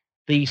 or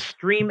the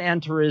stream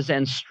enterers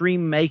and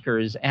stream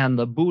makers and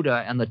the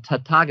Buddha and the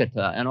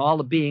Tathagata and all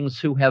the beings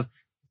who have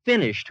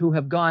finished, who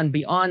have gone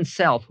beyond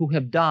self, who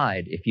have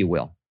died, if you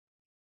will,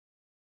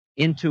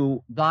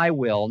 into thy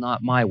will,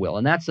 not my will.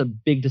 And that's a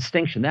big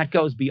distinction. That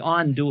goes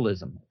beyond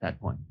dualism at that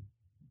point.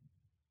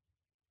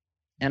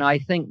 And I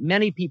think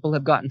many people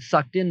have gotten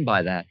sucked in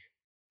by that.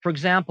 For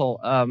example,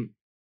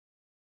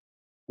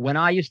 when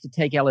I used to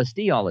take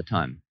LSD all the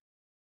time,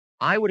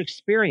 I would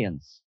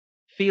experience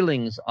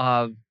feelings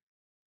of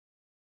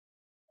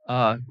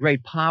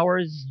great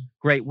powers,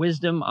 great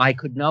wisdom. I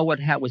could know what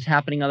was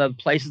happening in other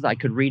places. I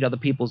could read other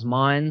people's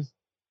minds.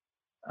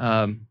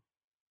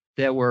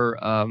 There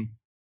were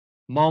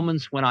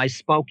moments when I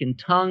spoke in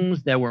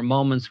tongues. There were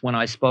moments when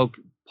I spoke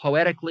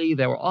poetically.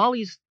 There were all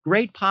these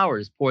great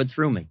powers poured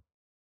through me.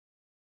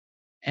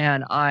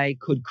 and I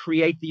could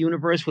create the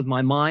universe with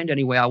my mind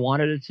any way I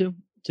wanted it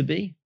to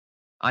be.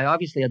 I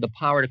obviously had the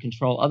power to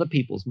control other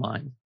people's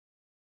minds.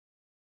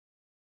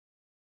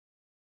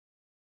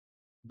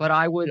 But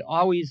I would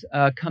always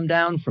come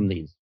down from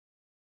these.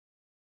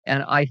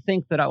 And I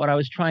think that what I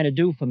was trying to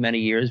do for many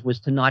years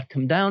was to not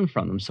come down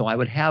from them, so I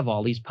would have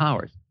all these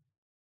powers.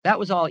 That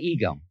was all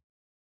ego.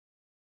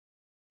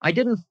 I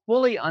didn't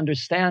fully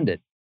understand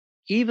it,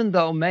 even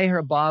though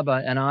Meher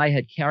Baba and I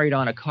had carried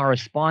on a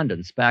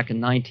correspondence back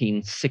in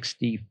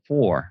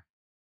 1964,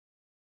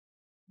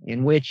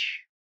 in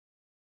which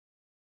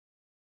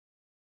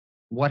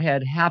what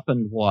had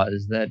happened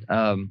was that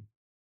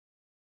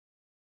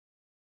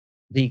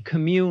the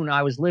commune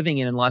I was living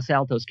in Los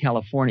Altos,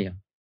 California,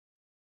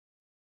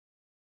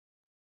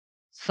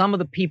 some of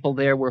the people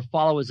there were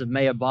followers of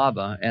Meher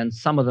Baba, and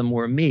some of them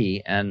were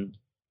me and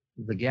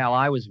the gal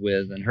I was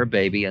with and her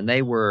baby, and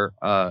they were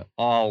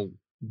all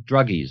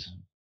druggies,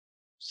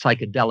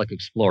 psychedelic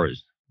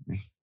explorers.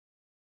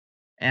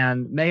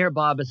 And Meher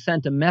Baba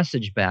sent a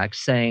message back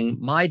saying,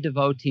 my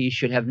devotees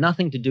should have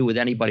nothing to do with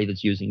anybody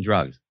that's using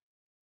drugs.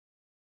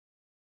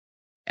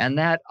 And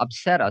that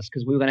upset us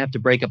because we were going to have to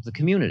break up the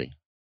community.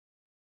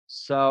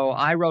 So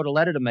I wrote a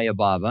letter to Meher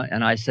Baba,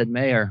 and I said,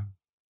 Meher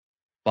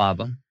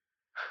Baba,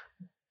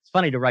 it's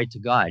funny to write to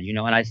God, you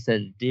know, and I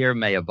said, dear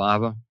Meher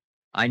Baba,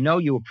 I know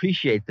you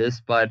appreciate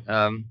this, but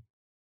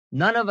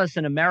none of us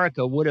in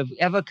America would have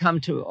ever come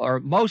to, or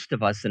most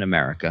of us in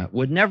America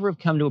would never have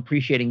come to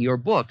appreciating your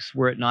books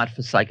were it not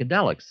for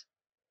psychedelics.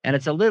 And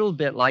it's a little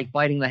bit like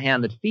biting the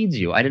hand that feeds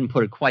you. I didn't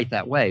put it quite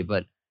that way,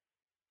 but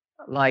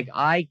like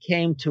I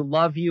came to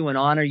love you and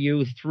honor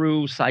you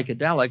through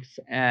psychedelics,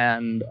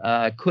 and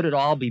could it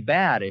all be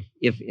bad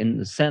if in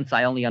the sense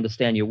I only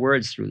understand your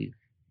words through these?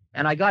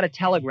 And I got a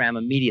telegram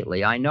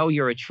immediately. I know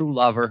you're a true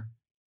lover.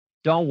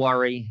 Don't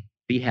worry.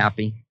 Be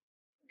happy.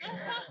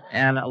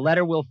 And a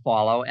letter will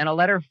follow. And a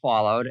letter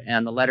followed,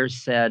 and the letter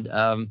said,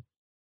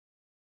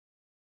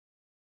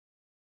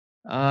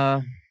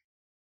 a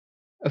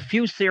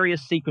few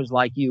serious seekers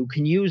like you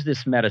can use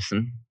this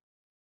medicine.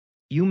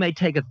 You may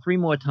take it 3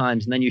 more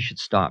times, and then you should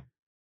stop.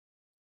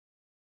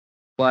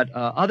 But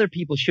other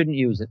people shouldn't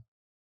use it,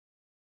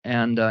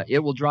 and it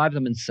will drive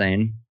them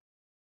insane.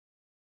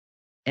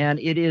 And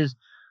it is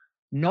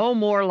no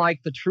more like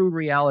the true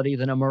reality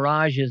than a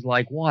mirage is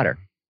like water.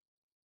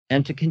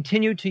 And to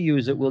continue to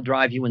use it will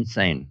drive you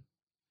insane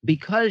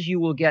because you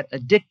will get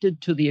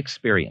addicted to the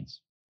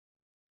experience.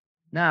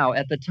 Now,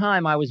 at the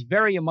time, I was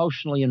very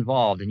emotionally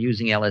involved in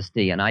using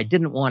LSD, and I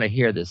didn't want to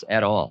hear this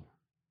at all.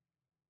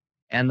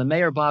 And the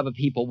Meher Baba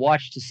people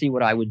watched to see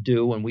what I would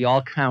do, and we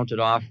all counted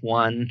off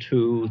 1,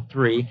 2,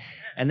 3.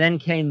 And then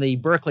came the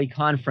Berkeley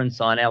Conference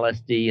on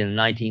LSD in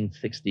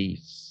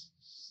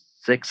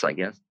 1966, I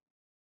guess.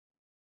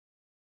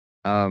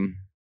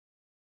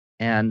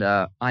 And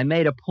I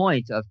made a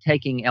point of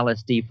taking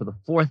LSD for the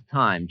 4th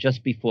time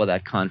just before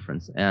that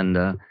conference.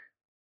 And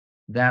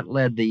that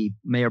led the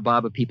Meher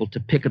Baba people to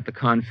picket the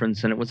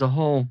conference, and it was a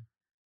whole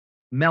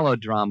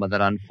melodrama that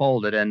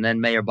unfolded. And then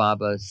Meher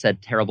Baba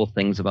said terrible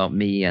things about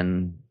me,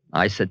 and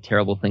I said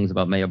terrible things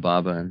about Meher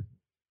Baba. And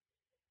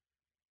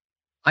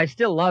I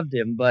still loved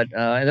him, but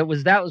that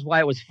was why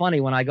it was funny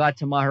when I got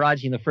to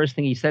Maharaji, and the first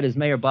thing he said is,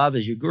 Meher Baba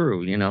is your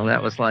guru. You know,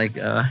 that was like...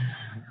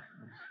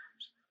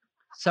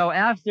 So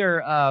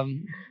after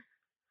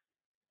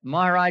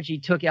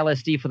Maharaji took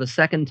LSD for the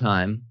 2nd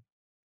time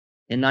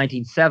in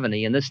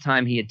 1970, and this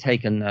time he had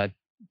taken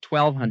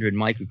 1,200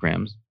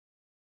 micrograms,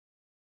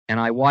 and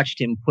I watched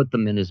him put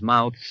them in his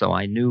mouth, so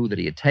I knew that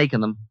he had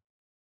taken them,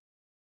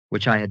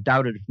 which I had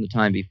doubted from the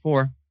time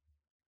before,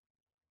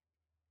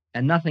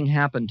 and nothing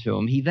happened to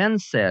him. He then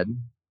said,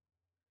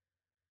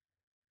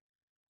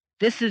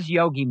 this is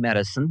yogi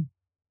medicine.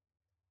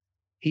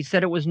 He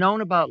said it was known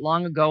about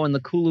long ago in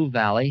the Kulu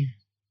Valley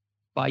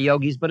by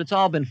yogis, but it's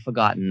all been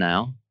forgotten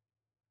now.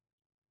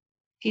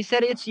 He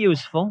said it's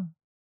useful,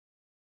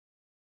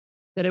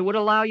 that it would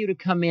allow you to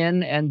come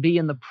in and be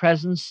in the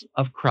presence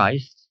of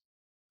Christ.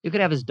 You could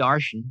have his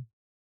darshan,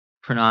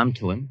 pranam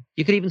to him.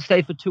 You could even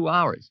stay for 2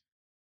 hours.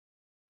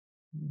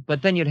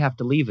 But then you'd have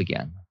to leave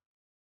again.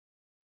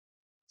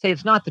 Say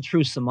it's not the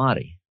true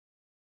samadhi.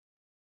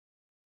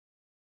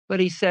 But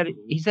he said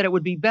it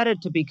would be better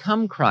to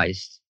become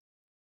Christ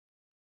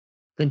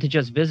than to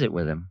just visit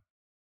with him.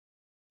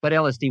 But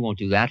LSD won't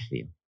do that for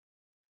you.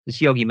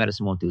 This yogi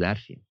medicine won't do that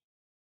for you.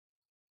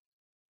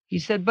 He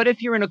said, but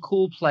if you're in a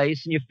cool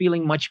place and you're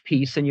feeling much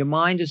peace and your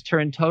mind is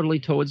turned totally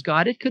towards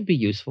God, it could be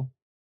useful.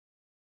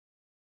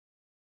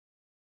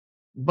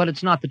 But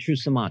it's not the true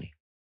samadhi.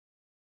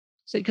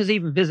 Because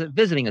even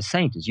visiting a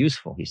saint is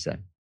useful, he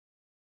said,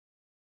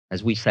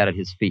 as we sat at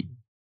his feet.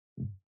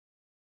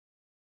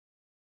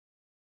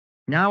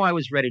 Now I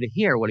was ready to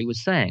hear what he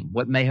was saying,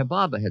 what Meher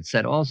Baba had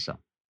said also.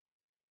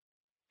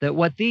 That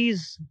what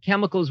these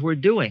chemicals were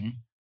doing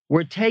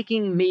were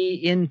taking me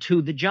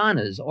into the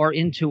jhanas, or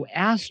into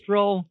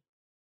astral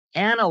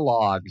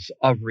analogs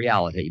of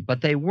reality,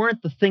 but they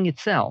weren't the thing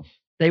itself.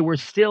 They were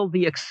still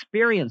the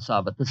experience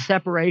of it, the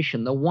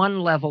separation, the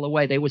one level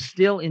away. They were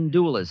still in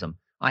dualism.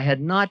 I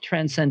had not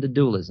transcended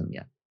dualism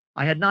yet.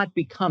 I had not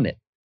become it.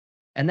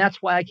 And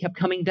that's why I kept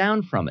coming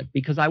down from it,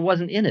 because I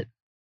wasn't in it.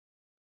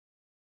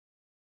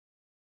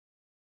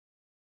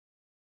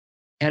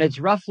 And it's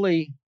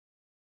roughly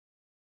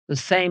the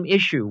same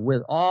issue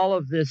with all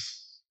of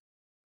this,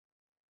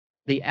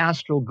 the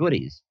astral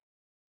goodies.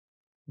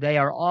 They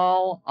are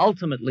all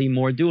ultimately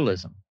more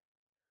dualism.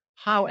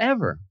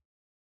 However,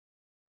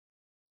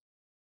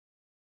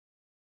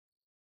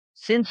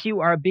 since you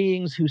are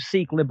beings who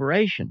seek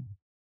liberation,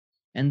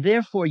 and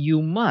therefore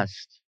you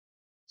must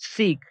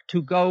seek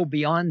to go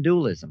beyond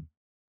dualism,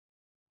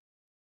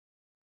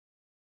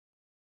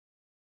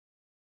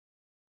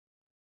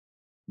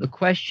 the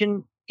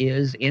question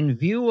is, in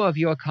view of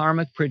your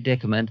karmic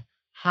predicament,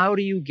 how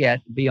do you get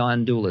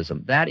beyond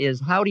dualism? That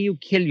is, how do you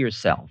kill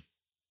yourself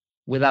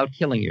without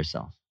killing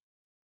yourself?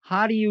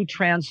 How do you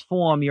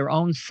transform your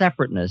own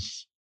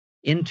separateness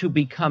into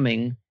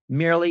becoming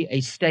merely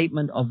a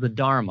statement of the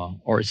Dharma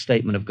or a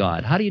statement of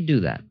God? How do you do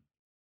that?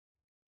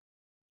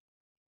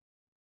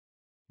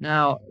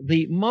 Now,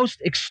 the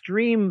most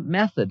extreme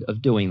method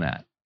of doing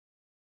that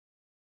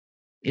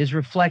is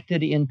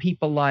reflected in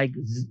people like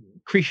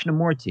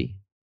Krishnamurti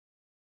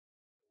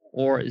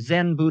or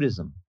Zen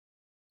Buddhism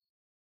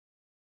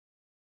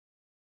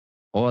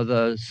or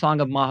the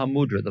Song of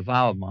Mahamudra, the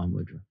Vow of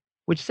Mahamudra,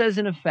 which says,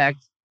 in effect,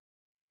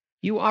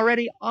 you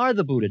already are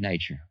the Buddha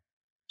nature.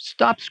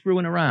 Stop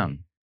screwing around.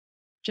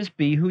 Just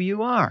be who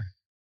you are.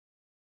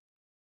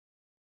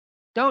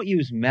 Don't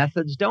use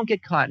methods. Don't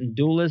get caught in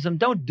dualism.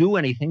 Don't do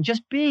anything.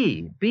 Just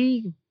be.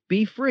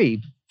 Be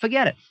free.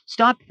 Forget it.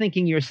 Stop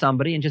thinking you're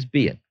somebody and just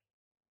be it.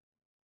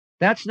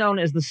 That's known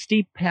as the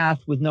steep path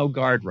with no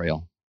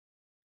guardrail.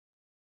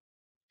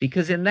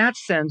 Because in that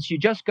sense, you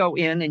just go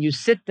in and you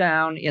sit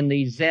down in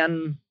the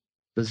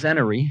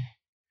Zenery,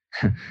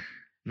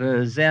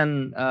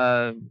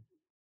 the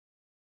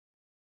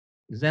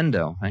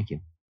Zendo, thank you.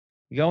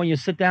 You go and you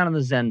sit down in the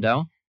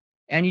Zendo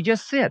and you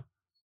just sit.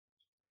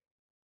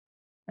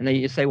 And then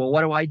you say, well,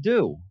 what do I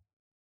do?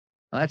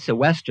 Well, that's a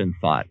Western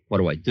thought. What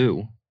do I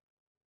do?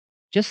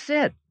 Just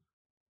sit.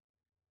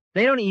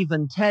 They don't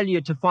even tell you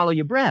to follow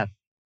your breath.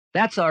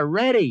 That's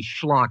already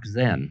schlock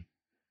Zen.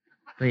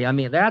 I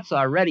mean, that's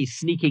already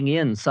sneaking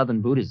in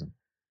Southern Buddhism.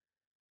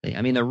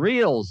 I mean, the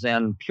real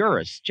Zen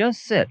purists,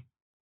 just sit.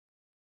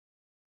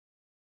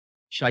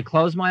 Should I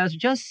close my eyes?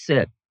 Just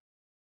sit.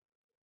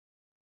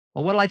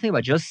 Well, what do I think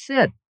about? Just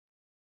sit.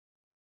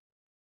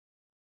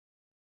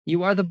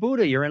 You are the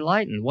Buddha. You're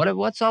enlightened.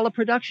 What's all the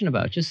production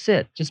about? Just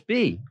sit. Just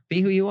be.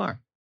 Be who you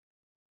are.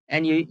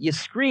 And you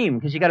scream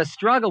because you got to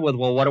struggle with,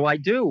 well, what do I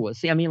do?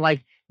 See, I mean,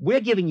 like, we're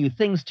giving you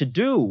things to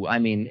do. I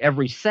mean,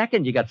 every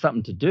second you got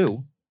something to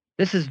do.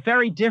 This is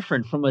very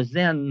different from a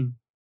Zen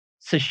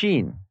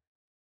sesshin.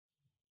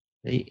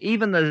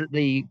 Even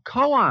the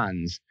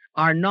koans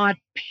are not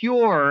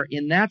pure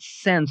in that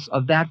sense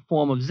of that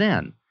form of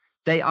Zen.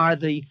 They are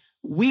the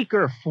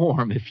weaker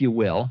form, if you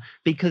will,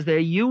 because they're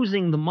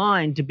using the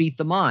mind to beat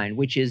the mind,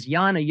 which is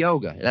jnana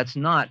yoga. That's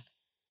not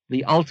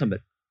the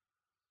ultimate.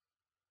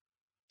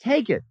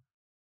 Take it.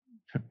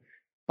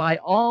 By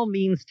all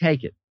means,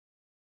 take it.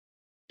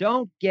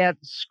 Don't get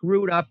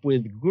screwed up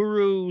with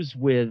gurus,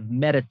 with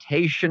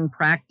meditation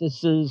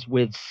practices,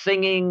 with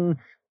singing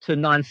to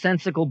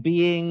nonsensical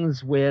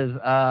beings, with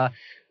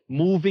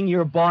moving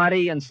your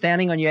body and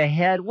standing on your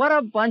head. What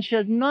a bunch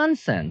of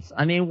nonsense.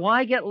 I mean,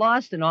 why get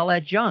lost in all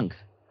that junk?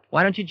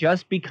 Why don't you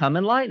just become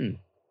enlightened?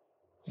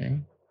 Okay?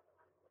 I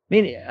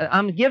mean,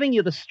 I'm giving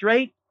you the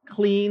straight,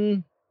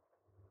 clean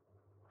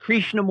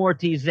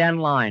Krishnamurti Zen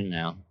line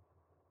now.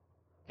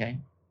 Okay?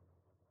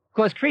 Of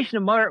course,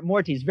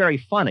 Krishnamurti is very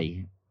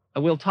funny.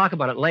 We'll talk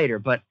about it later,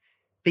 but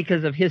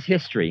because of his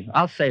history,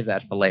 I'll save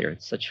that for later.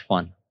 It's such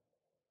fun.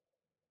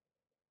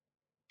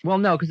 Well,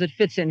 no, because it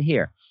fits in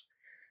here.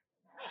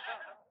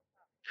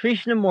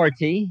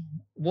 Krishnamurti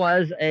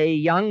was a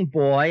young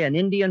boy, an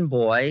Indian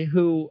boy,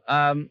 who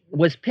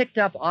was picked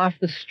up off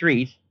the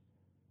street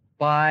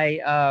by,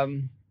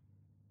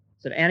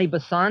 is it Annie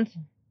Besant?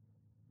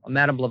 Or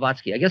Madame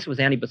Blavatsky? I guess it was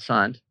Annie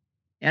Besant.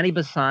 Annie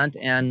Besant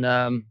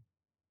and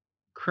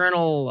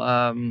Colonel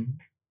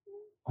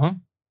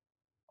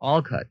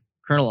Olcott.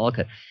 Colonel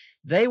Olcott.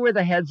 They were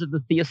the heads of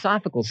the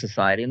Theosophical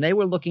Society, and they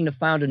were looking to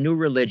found a new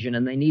religion,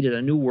 and they needed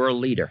a new world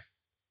leader.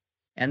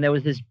 And there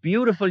was this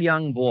beautiful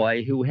young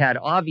boy who had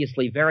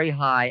obviously very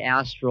high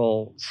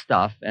astral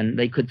stuff, and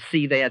they could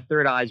see they had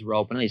third eyes were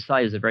open, and they saw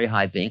he was a very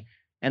high being.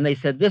 And they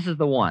said, this is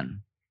the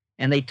one.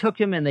 And they took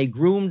him, and they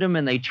groomed him,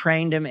 and they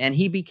trained him, and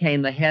he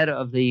became the head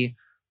of the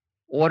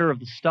Order of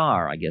the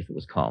Star, I guess it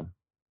was called.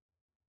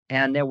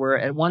 And there were,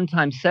 at one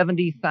time,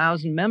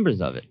 70,000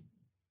 members of it.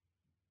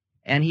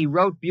 And he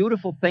wrote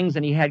beautiful things,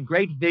 and he had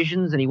great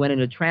visions, and he went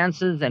into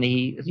trances, and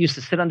he used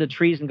to sit under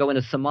trees and go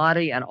into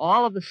samadhi, and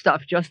all of the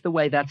stuff just the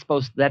way that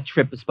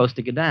trip is supposed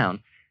to go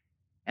down.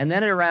 And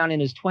then around in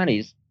his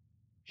 20s,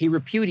 he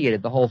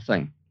repudiated the whole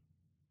thing.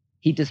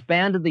 He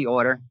disbanded the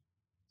order,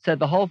 said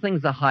the whole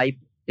thing's a hype,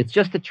 it's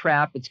just a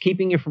trap, it's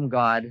keeping you from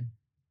God.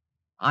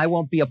 I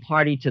won't be a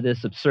party to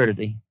this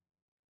absurdity.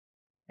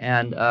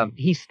 And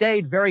he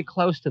stayed very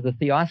close to the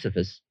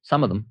Theosophists,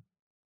 some of them,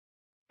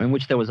 in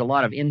which there was a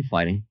lot of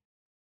infighting.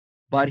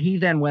 But he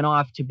then went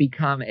off to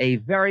become a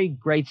very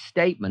great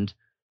statement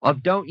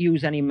of don't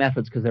use any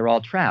methods because they're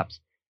all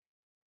traps.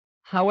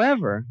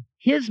 However,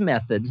 his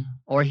method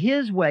or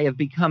his way of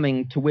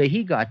becoming to where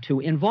he got to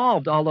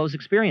involved all those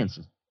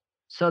experiences.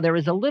 So there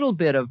is a little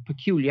bit of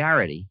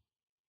peculiarity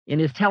in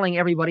his telling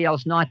everybody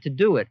else not to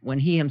do it when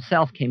he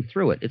himself came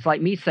through it. It's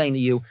like me saying to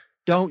you,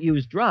 don't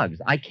use drugs.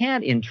 I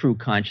can't in true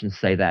conscience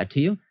say that to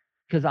you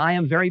because I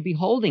am very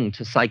beholding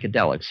to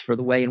psychedelics for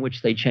the way in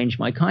which they change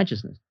my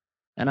consciousness.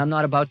 And I'm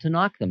not about to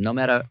knock them, no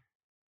matter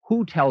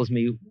who tells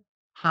me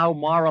how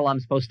moral I'm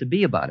supposed to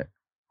be about it.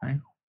 Right?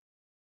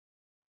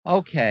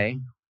 Okay.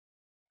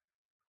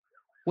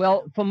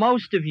 Well, for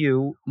most of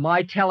you,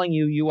 my telling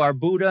you you are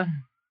Buddha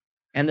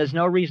and there's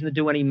no reason to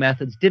do any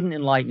methods didn't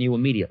enlighten you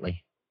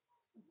immediately.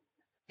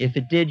 If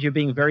it did, you're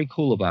being very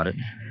cool about it.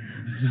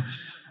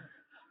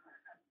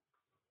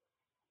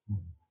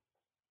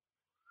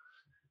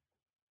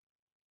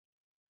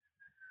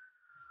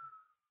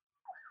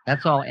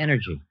 That's all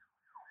energy.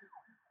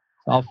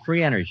 It's all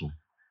free energy.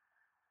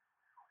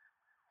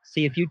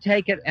 See, if you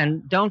take it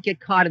and don't get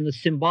caught in the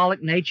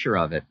symbolic nature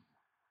of it,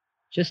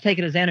 just take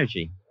it as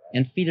energy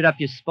and feed it up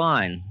your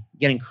spine,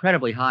 get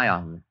incredibly high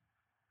off of it.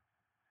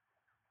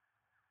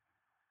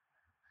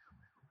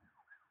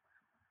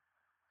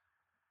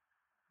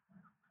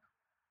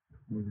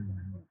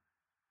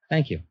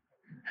 Thank you.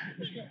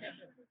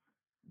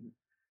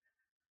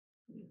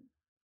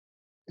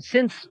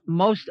 Since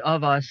most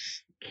of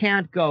us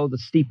can't go the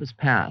steepest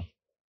path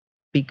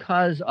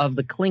because of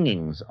the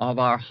clingings of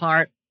our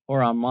heart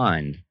or our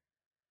mind,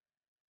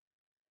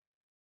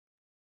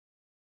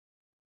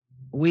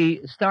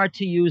 we start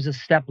to use a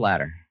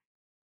stepladder.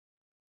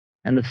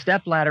 And the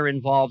stepladder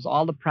involves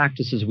all the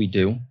practices we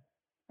do.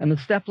 And the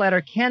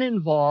stepladder can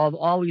involve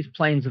all these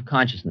planes of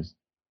consciousness.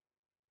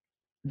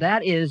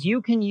 That is,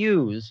 you can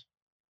use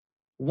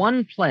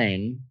one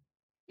plane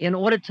in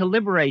order to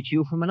liberate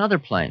you from another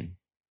plane.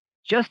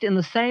 Just in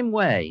the same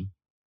way,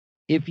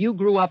 if you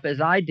grew up as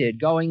I did,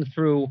 going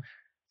through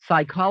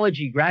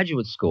psychology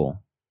graduate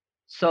school,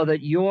 so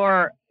that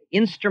your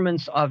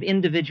instruments of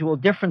individual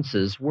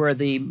differences were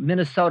the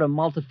Minnesota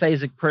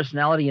Multiphasic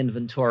Personality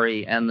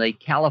Inventory and the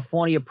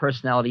California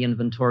Personality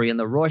Inventory and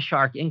the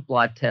Rorschach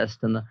Inkblot Test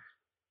and the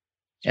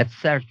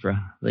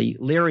etc., the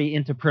Leary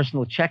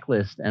Interpersonal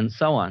Checklist and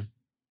so on.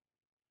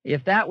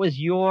 If that was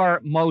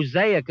your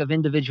mosaic of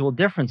individual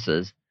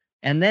differences,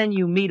 and then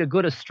you meet a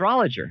good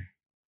astrologer,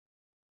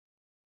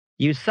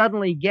 you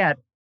suddenly get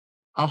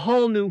a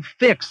whole new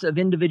fix of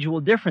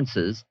individual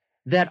differences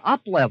that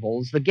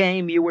up-levels the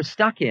game you were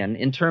stuck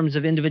in terms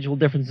of individual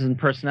differences in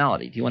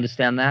personality. Do you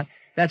understand that?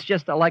 That's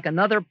just like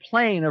another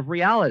plane of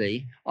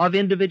reality of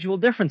individual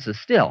differences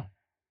still.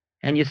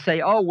 And you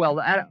say, oh,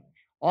 well,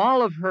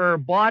 all of her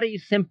body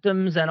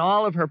symptoms and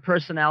all of her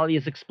personality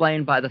is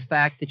explained by the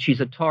fact that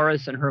she's a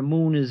Taurus and her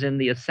moon is in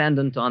the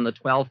ascendant on the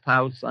 12th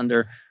house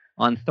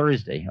on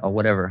Thursday or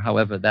whatever,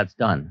 however that's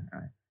done.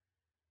 Right?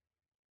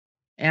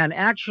 And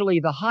actually,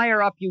 the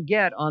higher up you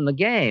get on the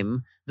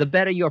game, the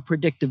better your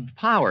predictive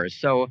powers.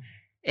 So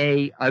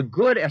a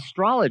good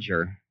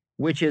astrologer,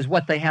 which is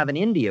what they have in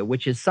India,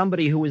 which is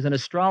somebody who is an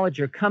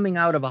astrologer coming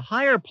out of a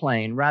higher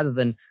plane rather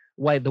than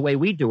the way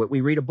we do it.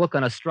 We read a book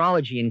on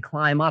astrology and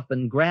climb up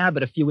and grab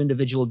at a few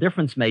individual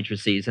difference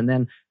matrices and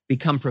then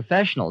become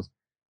professionals.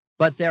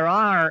 But there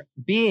are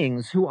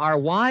beings who are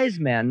wise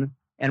men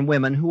and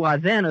women who are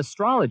then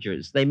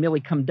astrologers. They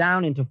merely come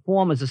down into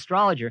form as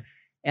astrologer,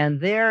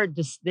 and their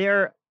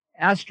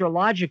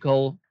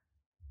astrological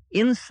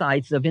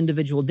insights of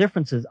individual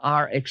differences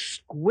are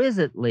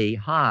exquisitely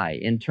high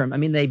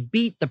they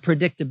beat the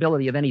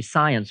predictability of any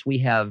science we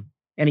have,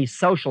 any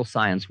social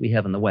science we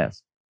have in the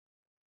West.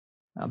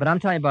 But I'm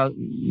talking about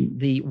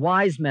the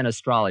wise men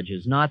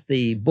astrologers, not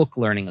the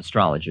book-learning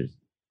astrologers.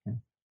 Okay?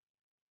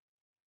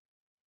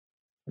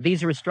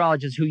 These are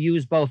astrologers who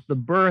use both the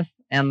birth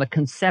and the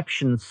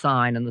conception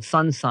sign and the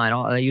sun sign.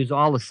 They use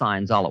all the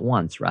signs all at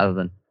once rather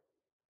than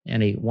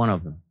any one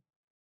of them.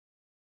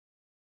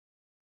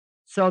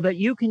 So that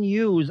you can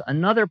use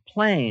another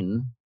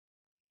plane,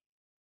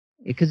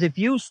 because if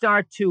you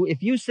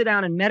sit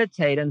down and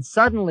meditate and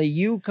suddenly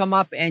you come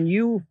up and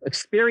you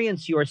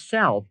experience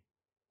yourself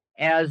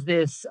as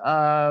this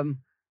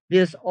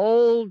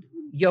old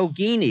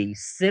yogini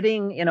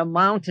sitting in a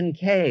mountain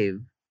cave,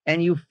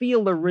 and you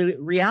feel the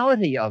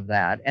reality of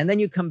that, and then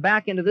you come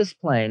back into this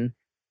plane,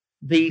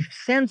 the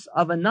sense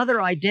of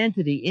another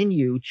identity in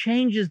you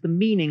changes the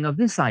meaning of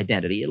this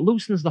identity. It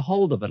loosens the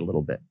hold of it a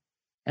little bit.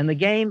 And the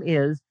game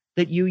is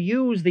that you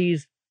use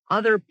these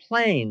other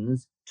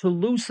planes to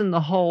loosen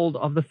the hold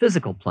of the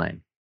physical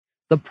plane.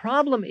 The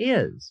problem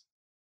is,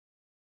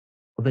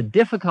 the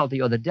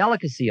difficulty or the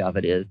delicacy of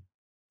it is,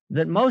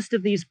 that most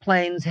of these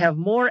planes have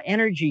more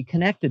energy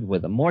connected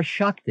with them, more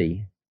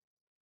Shakti,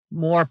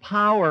 more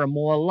power,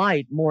 more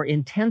light, more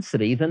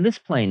intensity than this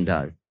plane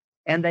does.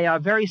 And they are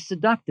very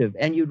seductive,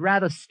 and you'd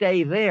rather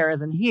stay there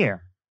than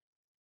here,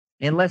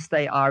 unless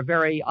they are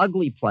very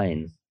ugly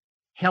planes,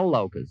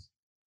 Hellokas.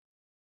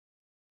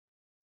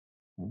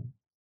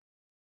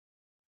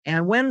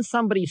 And when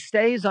somebody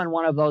stays on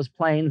one of those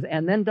planes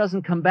and then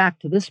doesn't come back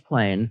to this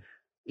plane,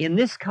 in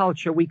this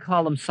culture, we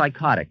call them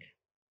psychotic.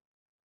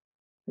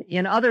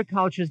 In other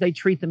cultures, they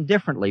treat them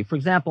differently. For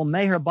example,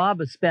 Meher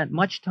Baba spent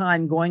much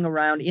time going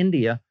around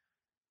India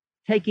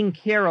taking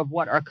care of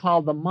what are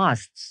called the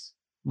musts.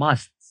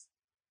 Musts.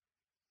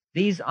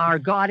 These are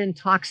God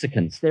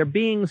intoxicants. They're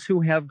beings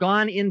who have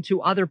gone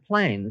into other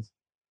planes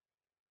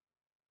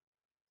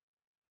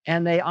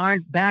and they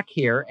aren't back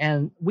here,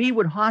 and we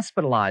would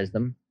hospitalize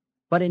them.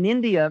 But in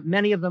India,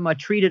 many of them are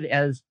treated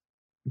as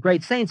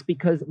great saints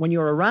because when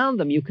you're around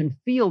them, you can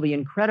feel the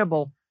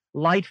incredible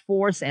light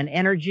force and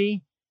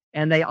energy,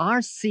 and they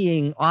are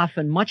seeing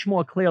often much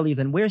more clearly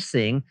than we're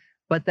seeing,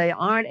 but they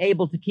aren't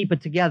able to keep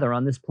it together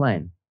on this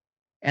plane.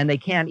 And they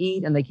can't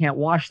eat and they can't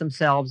wash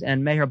themselves,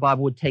 and Meher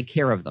Baba would take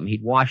care of them.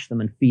 He'd wash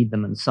them and feed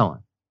them and so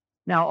on.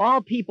 Now,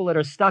 all people that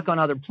are stuck on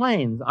other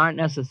planes aren't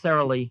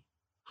necessarily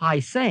high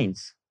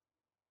saints,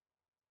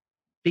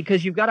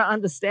 because you've got to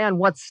understand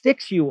what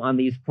sticks you on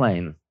these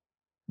planes.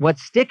 What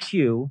sticks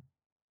you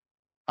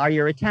are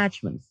your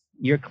attachments,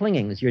 your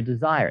clingings, your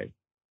desires.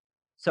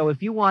 So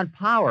if you want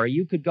power,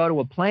 you could go to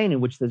a plane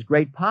in which there's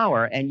great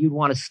power and you'd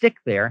want to stick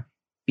there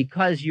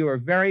because you're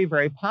very,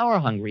 very power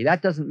hungry.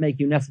 That doesn't make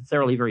you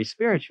necessarily very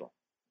spiritual.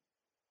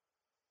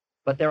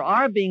 But there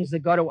are beings that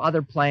go to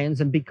other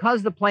planes, and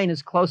because the plane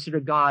is closer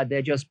to God,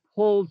 they're just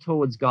pulled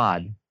towards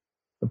God.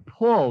 The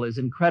pull is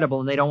incredible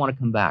and they don't want to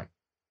come back.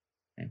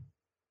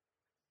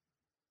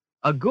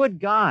 A good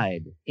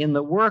guide in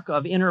the work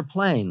of inner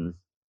planes,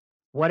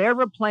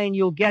 whatever plane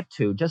you'll get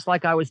to, just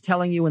like I was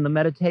telling you in the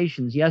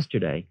meditations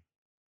yesterday,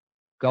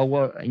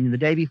 in the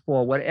day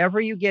before, whatever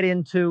you get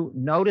into,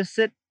 notice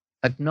it,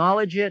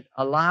 acknowledge it,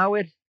 allow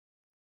it,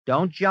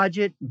 don't judge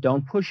it,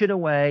 don't push it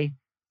away,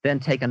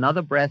 then take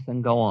another breath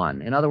and go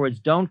on. In other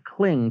words, don't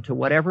cling to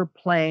whatever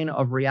plane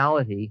of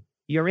reality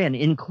you're in,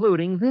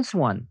 including this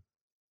one.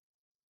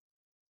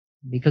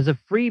 Because a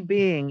free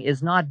being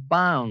is not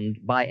bound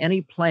by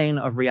any plane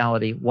of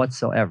reality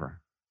whatsoever.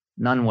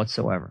 None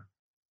whatsoever.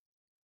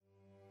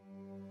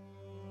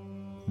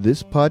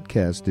 This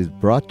podcast is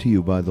brought to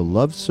you by the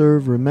Love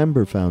Serve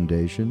Remember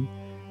Foundation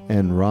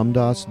and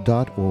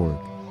Ramdas.org.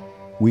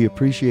 We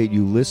appreciate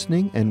you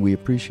listening, and we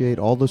appreciate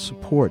all the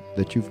support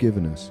that you've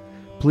given us.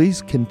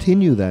 Please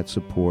continue that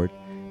support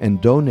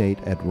and donate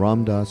at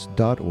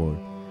Ramdas.org.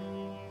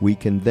 We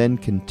can then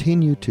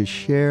continue to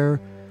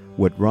share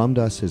what Ram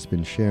Dass has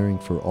been sharing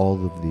for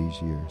all of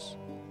these years.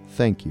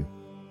 Thank you.